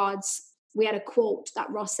funeral cards, we had a quote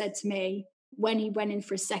that Ross said to me when he went in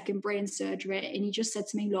for his second brain surgery. And he just said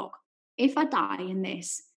to me, look, if I die in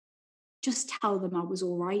this, just tell them I was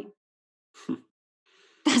all right.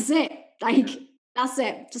 That's it. That's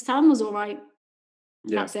it. Just tell them I was all right.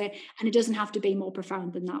 Yeah. That's it. And it doesn't have to be more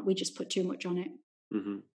profound than that. We just put too much on it.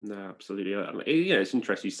 Mm-hmm. No, absolutely. It's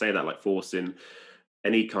interesting you say that, like forcing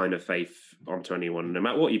any kind of faith onto anyone, no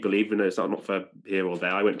matter what you believe in. It's not for here or there.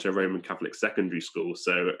 I went to a Roman Catholic secondary school,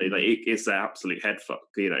 so it's an absolute head fuck,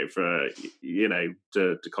 for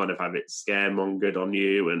to kind of have it scaremongered on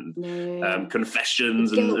you, and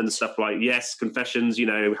confessions and stuff like confessions,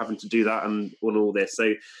 having to do that and on all this.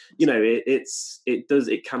 So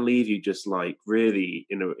it can leave you just like really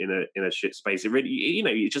in a shit space. It really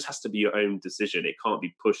it just has to be your own decision. It can't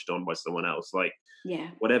be pushed on by someone else. Like,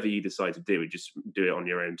 whatever you decide to do, just do it on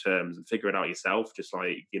your own terms and figure it out yourself. Just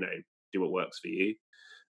like, do what works for you.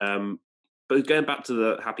 But going back to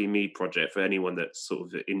the Happy Me project, for anyone that's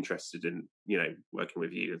sort of interested in, working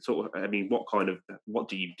with you, what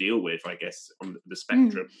do you deal with, I guess, on the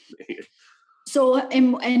spectrum? So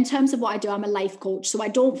in terms of what I do, I'm a life coach. So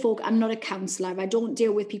I'm not a counsellor. I don't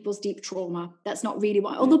deal with people's deep trauma. That's not really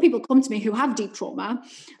although people come to me who have deep trauma,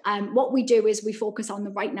 what we do is we focus on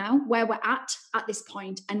the right now, where we're at this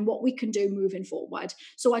point, and what we can do moving forward.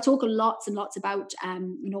 So I talk lots and lots about,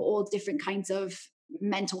 all different kinds of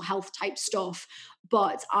mental health type stuff,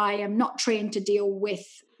 but I am not trained to deal with,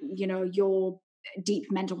 your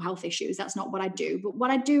deep mental health issues. That's not what I do. But what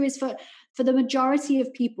I do is for the majority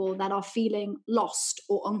of people that are feeling lost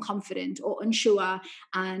or unconfident or unsure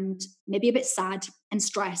and maybe a bit sad and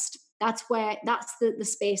stressed, that's the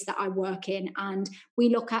space that I work in. And we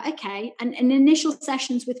look at, and in initial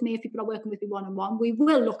sessions with me, if people are working with me one-on-one, we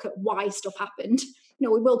will look at why stuff happened. We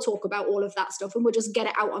will talk about all of that stuff and we'll just get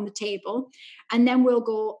it out on the table. And then we'll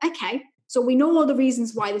go, so we know all the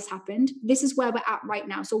reasons why this happened. This is where we're at right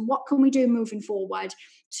now. So what can we do moving forward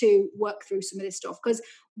to work through some of this stuff? Because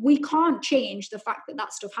we can't change the fact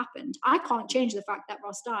that stuff happened. I can't change the fact that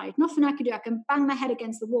Ross died. Nothing I can do. I can bang my head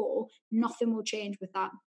against the wall. Nothing will change with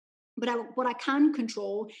that. But what I can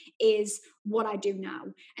control is what I do now.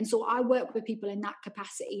 And so I work with people in that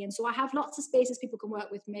capacity. And so I have lots of spaces people can work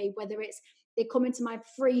with me, whether it's they come into my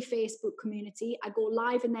free Facebook community. I go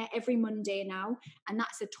live in there every Monday now. And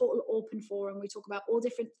that's a total open forum. We talk about all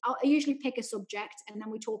different, I usually pick a subject and then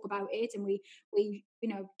we talk about it and we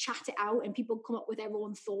chat it out and people come up with their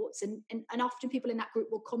own thoughts. And often people in that group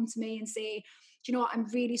will come to me and say, do you know what, I'm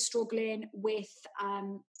really struggling with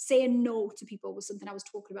saying no to people was something I was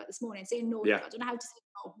talking about this morning. Saying no, I don't know how to say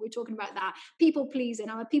no. We're talking about that. People pleasing,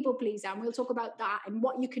 I'm a people pleaser, and we'll talk about that and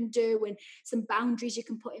what you can do and some boundaries you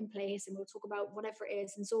can put in place, and we'll talk about whatever it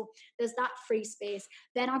is. And so there's that free space.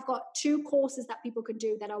 Then I've got 2 courses that people can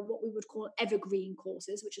do that are what we would call evergreen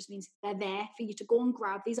courses, which just means they're there for you to go and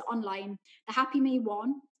grab. These are online. The Happy Me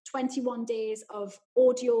one, 21 days of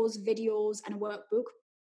audios, videos, and a workbook.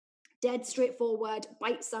 Dead straightforward,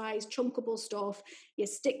 bite-sized, chunkable stuff. You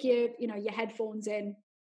stick your headphones in,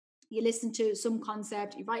 you listen to some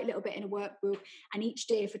concept, you write a little bit in a workbook, and each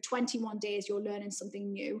day for 21 days, you're learning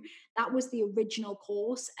something new. That was the original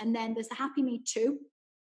course. And then there's the Happy Me 2,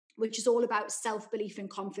 which is all about self-belief and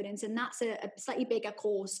confidence. And that's a slightly bigger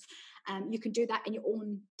course. You can do that in your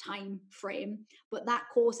own time frame. But that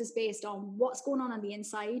course is based on what's going on the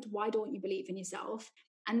inside. Why don't you believe in yourself?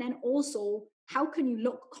 And then also, how can you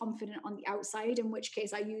look confident on the outside? In which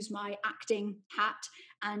case I use my acting hat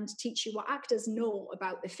and teach you what actors know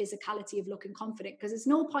about the physicality of looking confident. Because there's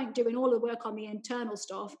no point doing all the work on the internal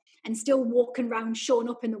stuff and still walking around showing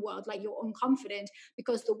up in the world like you're unconfident,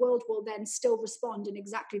 because the world will then still respond in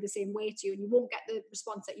exactly the same way to you and you won't get the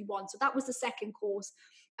response that you want. So that was the second course.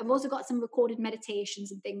 I've also got some recorded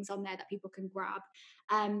meditations and things on there that people can grab.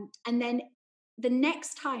 And then the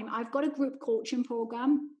next time, I've got a group coaching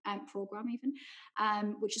program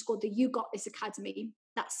which is called the You Got This Academy.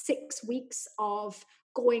 That's 6 weeks of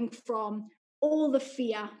going from all the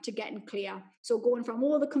fear to getting clear. So going from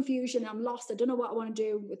all the confusion, I'm lost, I don't know what I want to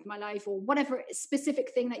do with my life, or whatever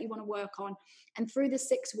specific thing that you want to work on. And through the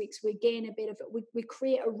 6 weeks, we gain a bit of it. We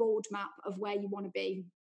create a roadmap of where you want to be.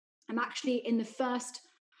 I'm actually in the first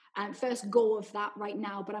go of that right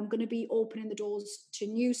now, but I'm going to be opening the doors to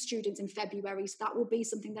new students in February. So that will be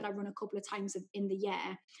something that I run a couple of times in the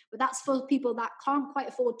year. But that's for people that can't quite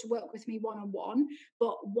afford to work with me one-on-one,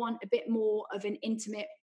 but want a bit more of an intimate,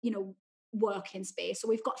 working space. So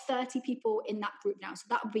we've got 30 people in that group now. So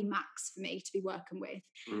that would be max for me to be working with.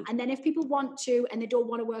 And then if people want to, and they don't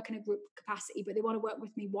want to work in a group capacity, but they want to work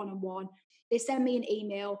with me one-on-one, they send me an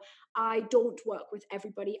email. I don't work with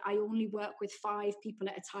everybody. I only work with 5 people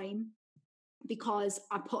at a time because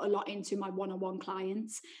I put a lot into my one-on-one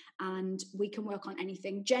clients, and we can work on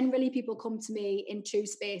anything. Generally, people come to me in 2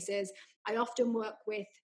 spaces. I often work with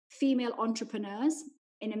female entrepreneurs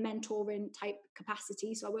in a mentoring type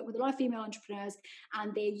capacity. So I work with a lot of female entrepreneurs,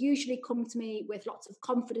 and they usually come to me with lots of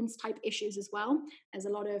confidence type issues as well. There's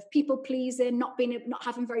a lot of people pleasing, not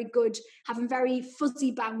having very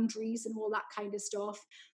fuzzy boundaries and all that kind of stuff.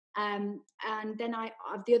 And then I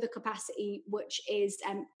have the other capacity, which is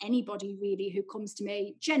anybody really who comes to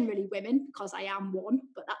me, generally women, because I am one,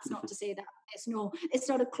 but that's not to say that it's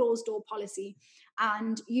not a closed door policy.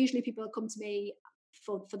 And usually people come to me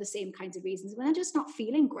for the same kinds of reasons, when they're just not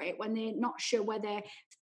feeling great, when they're not sure where they're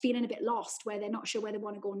feeling a bit lost, where they're not sure where they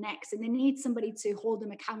want to go next, and they need somebody to hold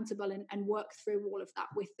them accountable and work through all of that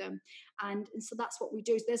with them. And so that's what we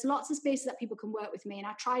do. So there's lots of spaces that people can work with me, and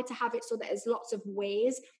I try to have it so that there's lots of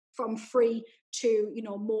ways, from free to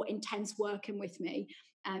more intense working with me,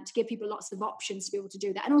 to give people lots of options to be able to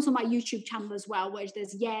do that. And also my YouTube channel as well, where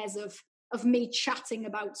there's years of me chatting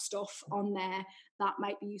about stuff on there that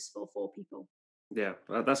might be useful for people. Yeah,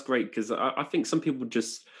 that's great, because I think some people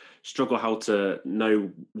just struggle how to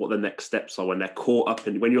know what the next steps are when they're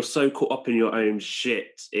when you're so caught up in your own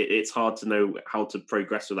shit. It's hard to know how to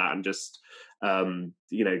progress with that and just to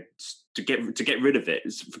get rid of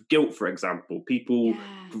it. For guilt, for example, people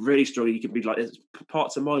really struggle. You can be like, there's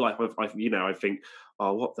parts of my life I think,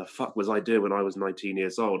 oh, what the fuck was I doing when I was 19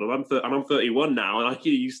 years old? And I'm 31 now, and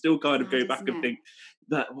you still kind of go back and think,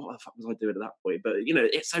 that what the fuck was I doing at that point? But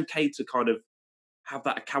it's okay to kind of have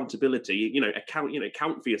that accountability,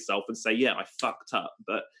 account for yourself and say, yeah, I fucked up.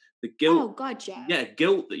 But the guilt,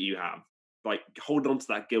 guilt that you have, like holding on to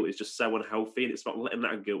that guilt, is just so unhealthy, and it's not letting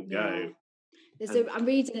that guilt go. I'm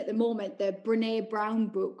reading at the moment the Brené Brown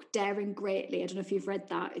book, Daring Greatly. I don't know if you've read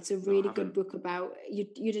that. It's a really good book about,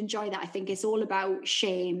 you'd enjoy that. I think it's all about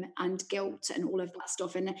shame and guilt and all of that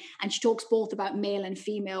stuff. And she talks both about male and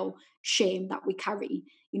female shame that we carry,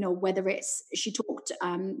 whether it's, she talked,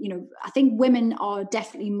 I think women are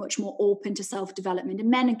definitely much more open to self-development, and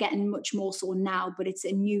men are getting much more so now, but it's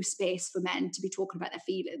a new space for men to be talking about their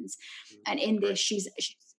feelings. And in this,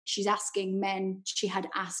 she's asking men, she had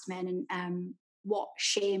asked men and what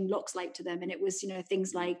shame looks like to them, and it was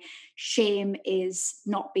things like, shame is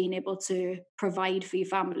not being able to provide for your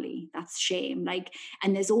family, that's shame.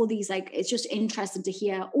 And there's all these, it's just interesting to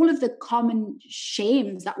hear all of the common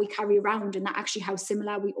shames that we carry around, and that actually how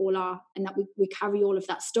similar we all are, and that we carry all of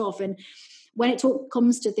that stuff. And when it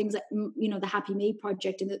comes to things like the Happy Me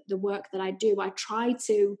Project and the work that I do, I try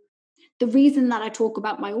to, the reason that I talk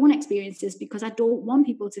about my own experiences, because I don't want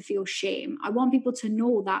people to feel shame. I want people to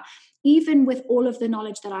know that even with all of the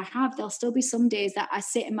knowledge that I have, there'll still be some days that I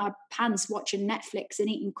sit in my pants watching Netflix and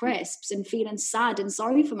eating crisps and feeling sad and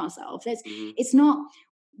sorry for myself. It's not,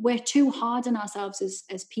 we're too hard on ourselves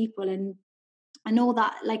as people. And I know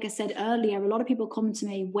that, like I said earlier, a lot of people come to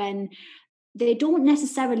me when they don't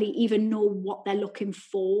necessarily even know what they're looking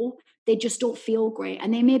for. They just don't feel great.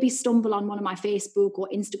 And they maybe stumble on one of my Facebook or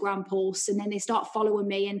Instagram posts, and then they start following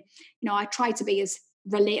me. And, I try to be as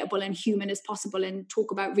relatable and human as possible and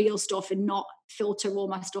talk about real stuff and not filter all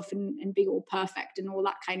my stuff and be all perfect and all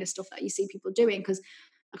that kind of stuff that you see people doing, because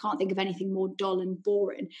I can't think of anything more dull and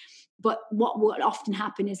boring. But what will often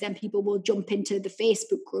happen is then people will jump into the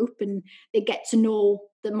Facebook group and they get to know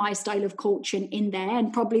my style of coaching in there,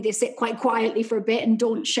 and probably they sit quite quietly for a bit and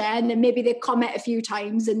don't share, and then maybe they comment a few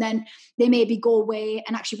times, and then they maybe go away.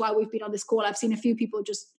 And actually, while we've been on this call, I've seen a few people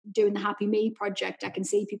just doing the Happy Me Project. I can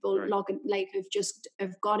see people logging,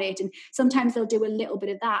 have got it, and sometimes they'll do a little bit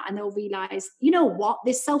of that and they'll realize, what,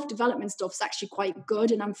 this self-development stuff's actually quite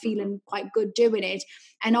good, and I'm feeling quite good doing it.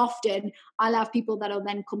 And often I'll have people that'll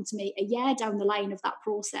then come to me a year down the line of that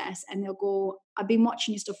process, and they'll go, I've been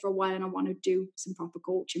watching your stuff for a while and I want to do some proper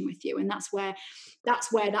coaching with you. And that's where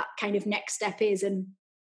that kind of next step is. And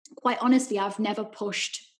quite honestly, I've never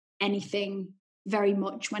pushed anything very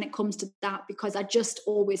much when it comes to that, because I just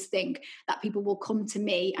always think that people will come to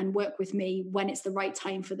me and work with me when it's the right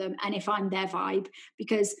time for them, and if I'm their vibe,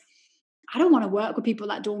 because I don't want to work with people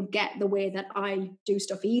that don't get the way that I do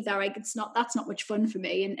stuff either. That's not much fun for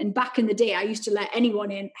me. And back in the day, I used to let anyone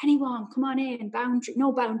come on in,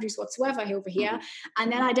 no boundaries whatsoever over here.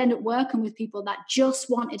 And then I'd end up working with people that just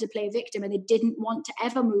wanted to play victim, and they didn't want to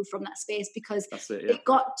ever move from that space because they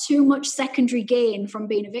got too much secondary gain from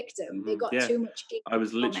being a victim. They got too much gain. I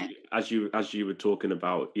was literally, as you were talking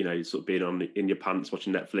about, sort of being in your pants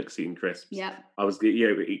watching Netflix eating crisps. Yeah. I was, we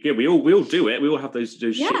all do it. We all have those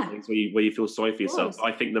shit things where you feel sorry for yourself.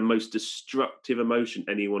 I think the most destructive emotion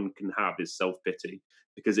anyone can have is self-pity,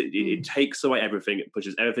 because it takes away everything, it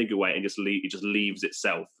pushes everything away, and it just leaves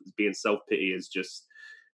itself. Being self-pity is just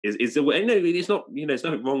is the way. No, it's not. There's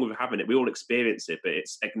nothing wrong with having it. We all experience it, but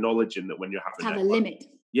it's acknowledging that when you're having a limit.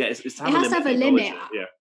 Yeah, it has to have a limit. Yeah.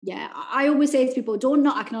 Yeah, I always say to people, don't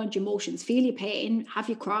not acknowledge emotions. Feel your pain, have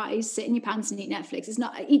your cries, sit in your pants and eat Netflix. It's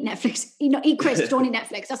not eat Netflix, eat crisps, don't eat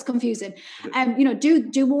Netflix. That's confusing.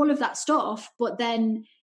 Do all of that stuff, but then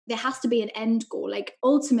there has to be an end goal. Like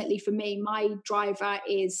ultimately for me, my driver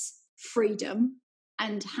is freedom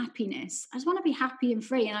and happiness. I just want to be happy and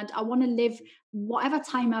free, and I want to live whatever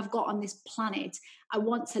time I've got on this planet. I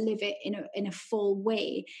want to live it in a full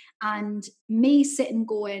way. And me sitting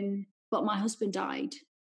going, but my husband died.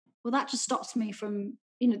 Well, that just stops me from,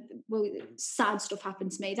 sad stuff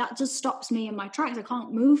happened to me. That just stops me in my tracks. I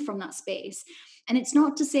can't move from that space. And it's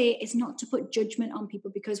not to put judgment on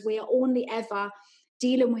people, because we are only ever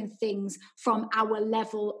dealing with things from our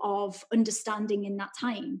level of understanding in that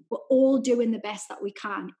time. We're all doing the best that we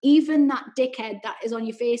can. Even that dickhead that is on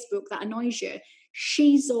your Facebook that annoys you,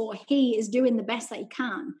 she's or he is doing the best that he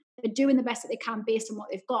can. They're doing the best that they can based on what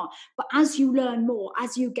they've got. But as you learn more,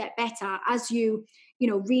 as you get better, as you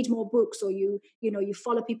read more books, or you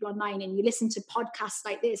follow people online and you listen to podcasts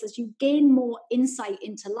like this, as you gain more insight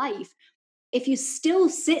into life, if you still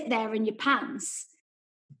sit there in your pants,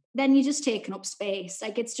 then you're just taking up space.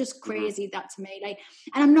 Like, it's just crazy that to me. Like,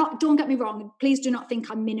 and don't get me wrong, please do not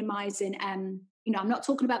think I'm minimizing, I'm not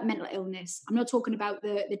talking about mental illness. I'm not talking about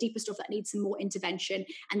the deeper stuff that needs some more intervention.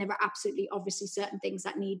 And there are absolutely, obviously, certain things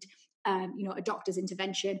that need, a doctor's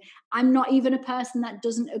intervention. I'm not even a person that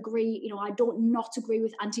doesn't agree. I don't not agree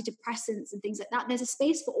with antidepressants and things like that. There's a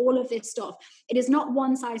space for all of this stuff. It is not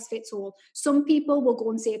one size fits all. Some people will go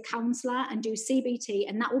and see a counselor and do CBT,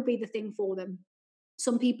 and that will be the thing for them.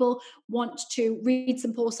 Some people want to read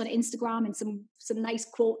some posts on Instagram and some nice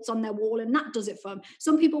quotes on their wall, and that does it for them.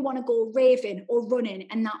 Some people want to go raving or running,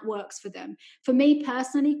 and that works for them. For me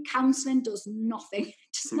personally, counselling does nothing.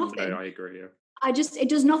 Just nothing. No, I agree, yeah. It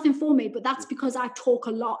does nothing for me, but that's because I talk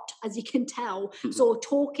a lot, as you can tell. So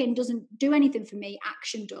talking doesn't do anything for me,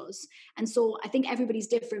 action does. And so I think everybody's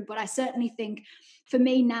different, but I certainly think for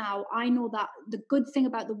me now, I know that the good thing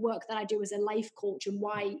about the work that I do as a life coach, and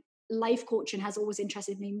why life coaching has always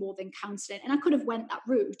interested me more than counselling. And I could have went that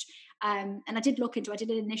route. And I did I did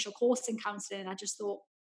an initial course in counselling, and I just thought,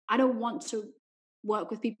 I don't want to work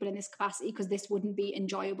with people in this capacity, because this wouldn't be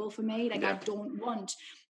enjoyable for me. Like, I don't want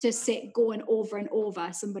to sit going over and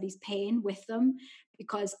over somebody's pain with them,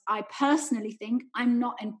 because I personally think I'm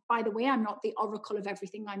not, and by the way, I'm not the oracle of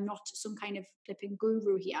everything. I'm not some kind of flipping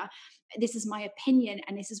guru here. This is my opinion,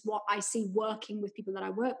 and this is what I see working with people that I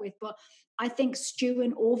work with. But I think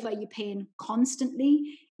stewing over your pain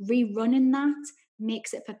constantly, rerunning that,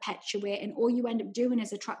 makes it perpetuate, and all you end up doing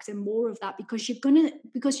is attracting more of that, because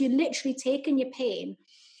you're literally taking your pain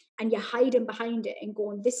and you're hiding behind it and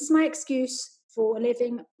going, this is my excuse for a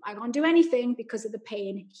living. I can't do anything because of the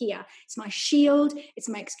pain here. It's my shield, it's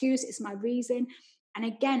my excuse, it's my reason. And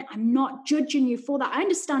again, I'm not judging you for that. I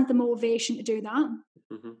understand the motivation to do that.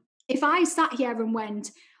 If I sat here and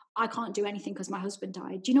went, I can't do anything because my husband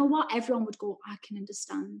died, do you know what? Everyone would go, I can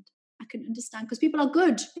understand, because people are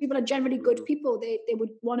good. People are generally good people. They would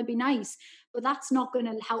want to be nice, but that's not going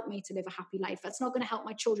to help me to live a happy life. That's not going to help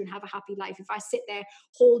my children have a happy life. If I sit there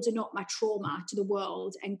holding up my trauma to the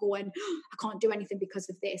world and going, I can't do anything because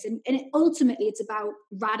of this. And ultimately, it's about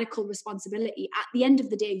radical responsibility. At the end of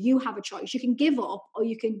the day, you have a choice. You can give up, or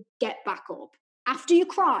you can get back up. After you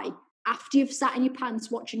cry, after you've sat in your pants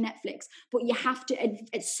watching Netflix, but you have to,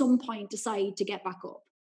 at some point, decide to get back up.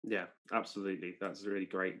 Yeah, absolutely. That's really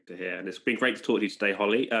great to hear. And it's been great to talk to you today,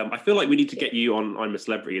 Holly. I feel like we need to get you on I'm a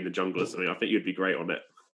Celebrity in the Jungle or something. I think you'd be great on it.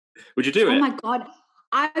 Would you do it? Oh my God.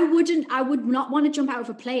 I would not want to jump out of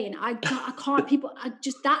a plane. I can't, people,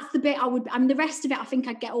 that's the bit the rest of it, I think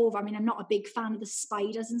I'd get over. I mean, I'm not a big fan of the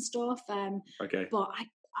spiders and stuff. Okay. But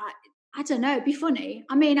I don't know, it'd be funny.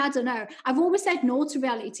 I mean, I don't know. I've always said no to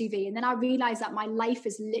reality TV, and then I realised that my life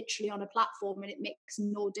is literally on a platform and it makes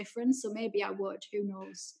no difference. So maybe I would, who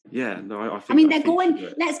knows? Yeah, no, I think... I mean, they're going,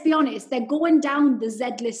 let's be honest, they're going down the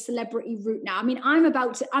Z-list celebrity route now. I mean,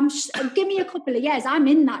 give me a couple of years, I'm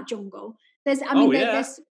in that jungle. I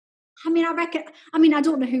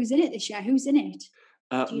don't know who's in it this year. Who's in it?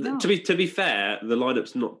 To be fair, the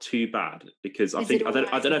lineup's not too bad, because I don't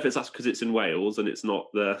know if that's because it's in Wales and it's not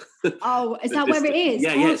the... Oh, is that where it is?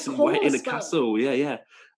 Yeah, it's in a castle. Yeah.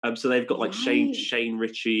 So they've got like Shane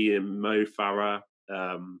Ritchie and Mo Farah,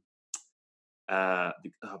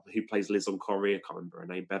 who plays Liz on Corrie. I can't remember her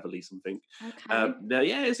name, Beverly something. Okay.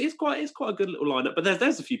 It's quite a good little lineup. But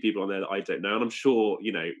there's a few people on there that I don't know, and I'm sure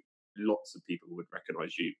lots of people would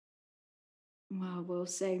recognise you. Well, we'll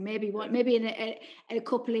see. Maybe in a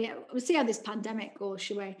couple of years, we'll see how this pandemic goes,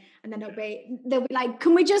 shall we? And then they'll be like,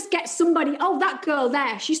 can we just get somebody? Oh, that girl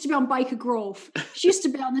there, she used to be on Biker Grove. She used to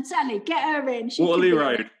be on the telly. Get her in. Waterloo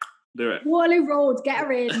Road. Do it. Waterloo Road. Get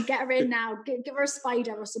her in now. Give her a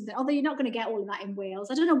spider or something. Although you're not going to get all of that in Wales.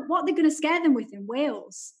 I don't know what they're going to scare them with in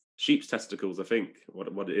Wales. Sheep's testicles, I think, what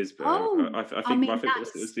it is. But I think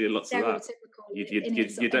there's lots of that. You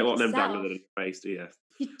don't want them dangling in the face, do you?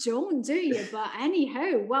 You don't, do you? But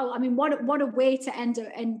anyhow, well, I mean, what a way to end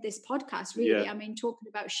this podcast, really. Yeah. I mean, talking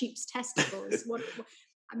about sheep's testicles.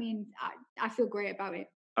 I feel great about it.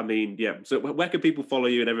 I mean, yeah. So where can people follow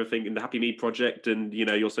you and everything in the Happy Me project and,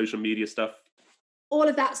 your social media stuff? All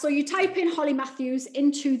of that. So you type in Holly Matthews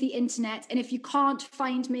into the internet, and if you can't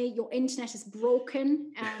find me, your internet is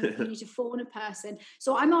broken and you need to phone a person.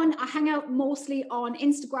 So I hang out mostly on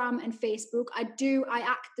Instagram and Facebook. I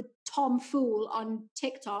act the Tom Fool on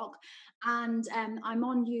TikTok, and I'm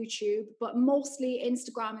on YouTube, but mostly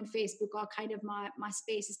Instagram and Facebook are kind of my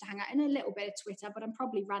spaces to hang out, and a little bit of Twitter, but I'm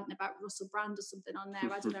probably ranting about Russell Brand or something on there.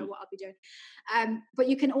 I don't know what I'll be doing. But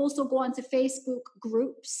you can also go onto Facebook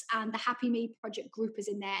groups, and the Happy Me Project group is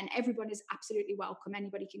in there, and everyone is absolutely welcome.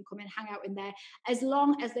 Anybody can come and hang out in there, as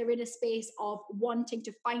long as they're in a space of wanting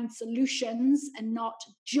to find solutions and not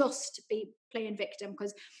just be playing victim,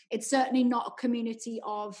 because it's certainly not a community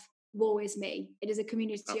of woe is me. It is a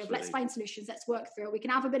community Absolutely. Of let's find solutions, let's work through it. We can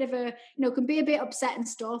have a bit of can be a bit upset and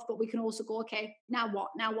stuff, but we can also go, okay, now what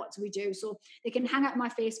do we do? So they can hang out in my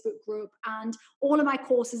Facebook group, and all of my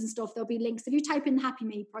courses and stuff, there'll be links. If you type in the Happy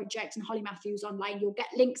Me Project and Holly Matthews online, you'll get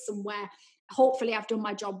links somewhere. Hopefully I've done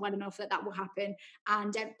my job well enough that will happen.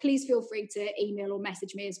 And please feel free to email or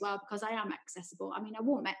message me as well, because I am accessible. I mean, I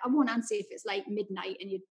won't answer if it's like midnight and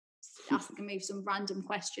you're asking me some random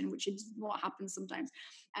question, which is what happens sometimes.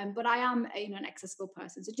 But I am an accessible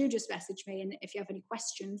person. So do just message me. And if you have any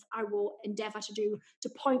questions, I will endeavour to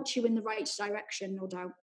point you in the right direction, no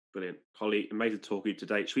doubt. Brilliant. Holly, amazing talking to you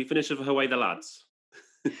today. Should we finish with Away the Lads?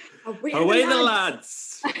 Away the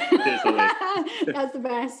lads! That's the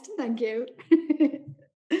best. Thank you.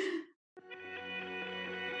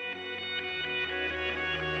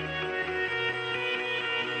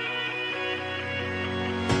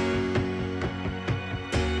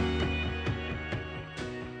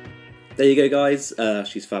 There you go, guys.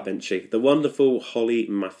 She's fab, isn't she? The wonderful Holly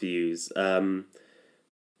Matthews. Really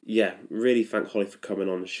thank Holly for coming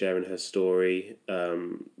on and sharing her story.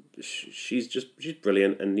 She's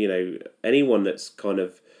brilliant, and anyone that's kind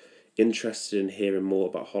of interested in hearing more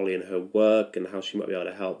about Holly and her work and how she might be able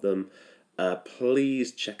to help them,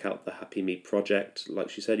 please check out the Happy Me Project.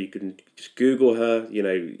 Like she said, you can just Google her.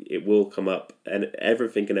 It will come up, and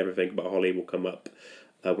everything about Holly will come up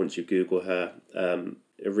once you Google her.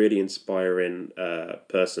 A really inspiring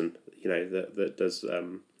person, that does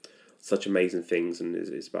such amazing things, and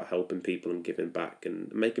is about helping people and giving back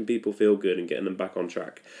and making people feel good and getting them back on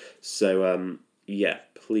track. So,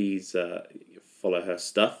 please follow her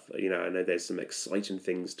stuff. I know there's some exciting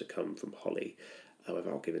things to come from Holly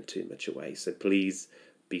without giving too much away. So please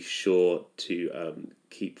be sure to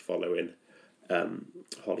keep following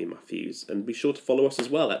Holly Matthews, and be sure to follow us as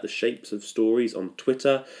well at The Shapes of Stories on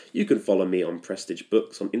Twitter. You can follow me on Prestige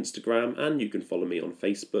Books on Instagram, and you can follow me on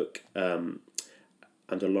Facebook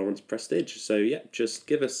under Lawrence Prestige. So just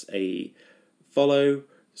give us a follow.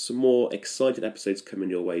 Some more exciting episodes coming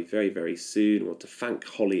your way very, very soon. I want to thank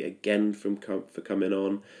Holly again for coming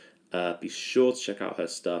on. Be sure to check out her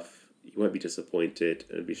stuff. You won't be disappointed,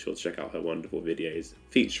 and be sure to check out her wonderful videos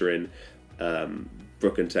featuring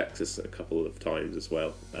Brooklyn, Texas a couple of times as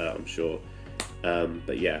well, I'm sure.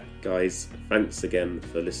 But guys, thanks again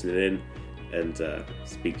for listening in, and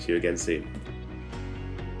speak to you again soon.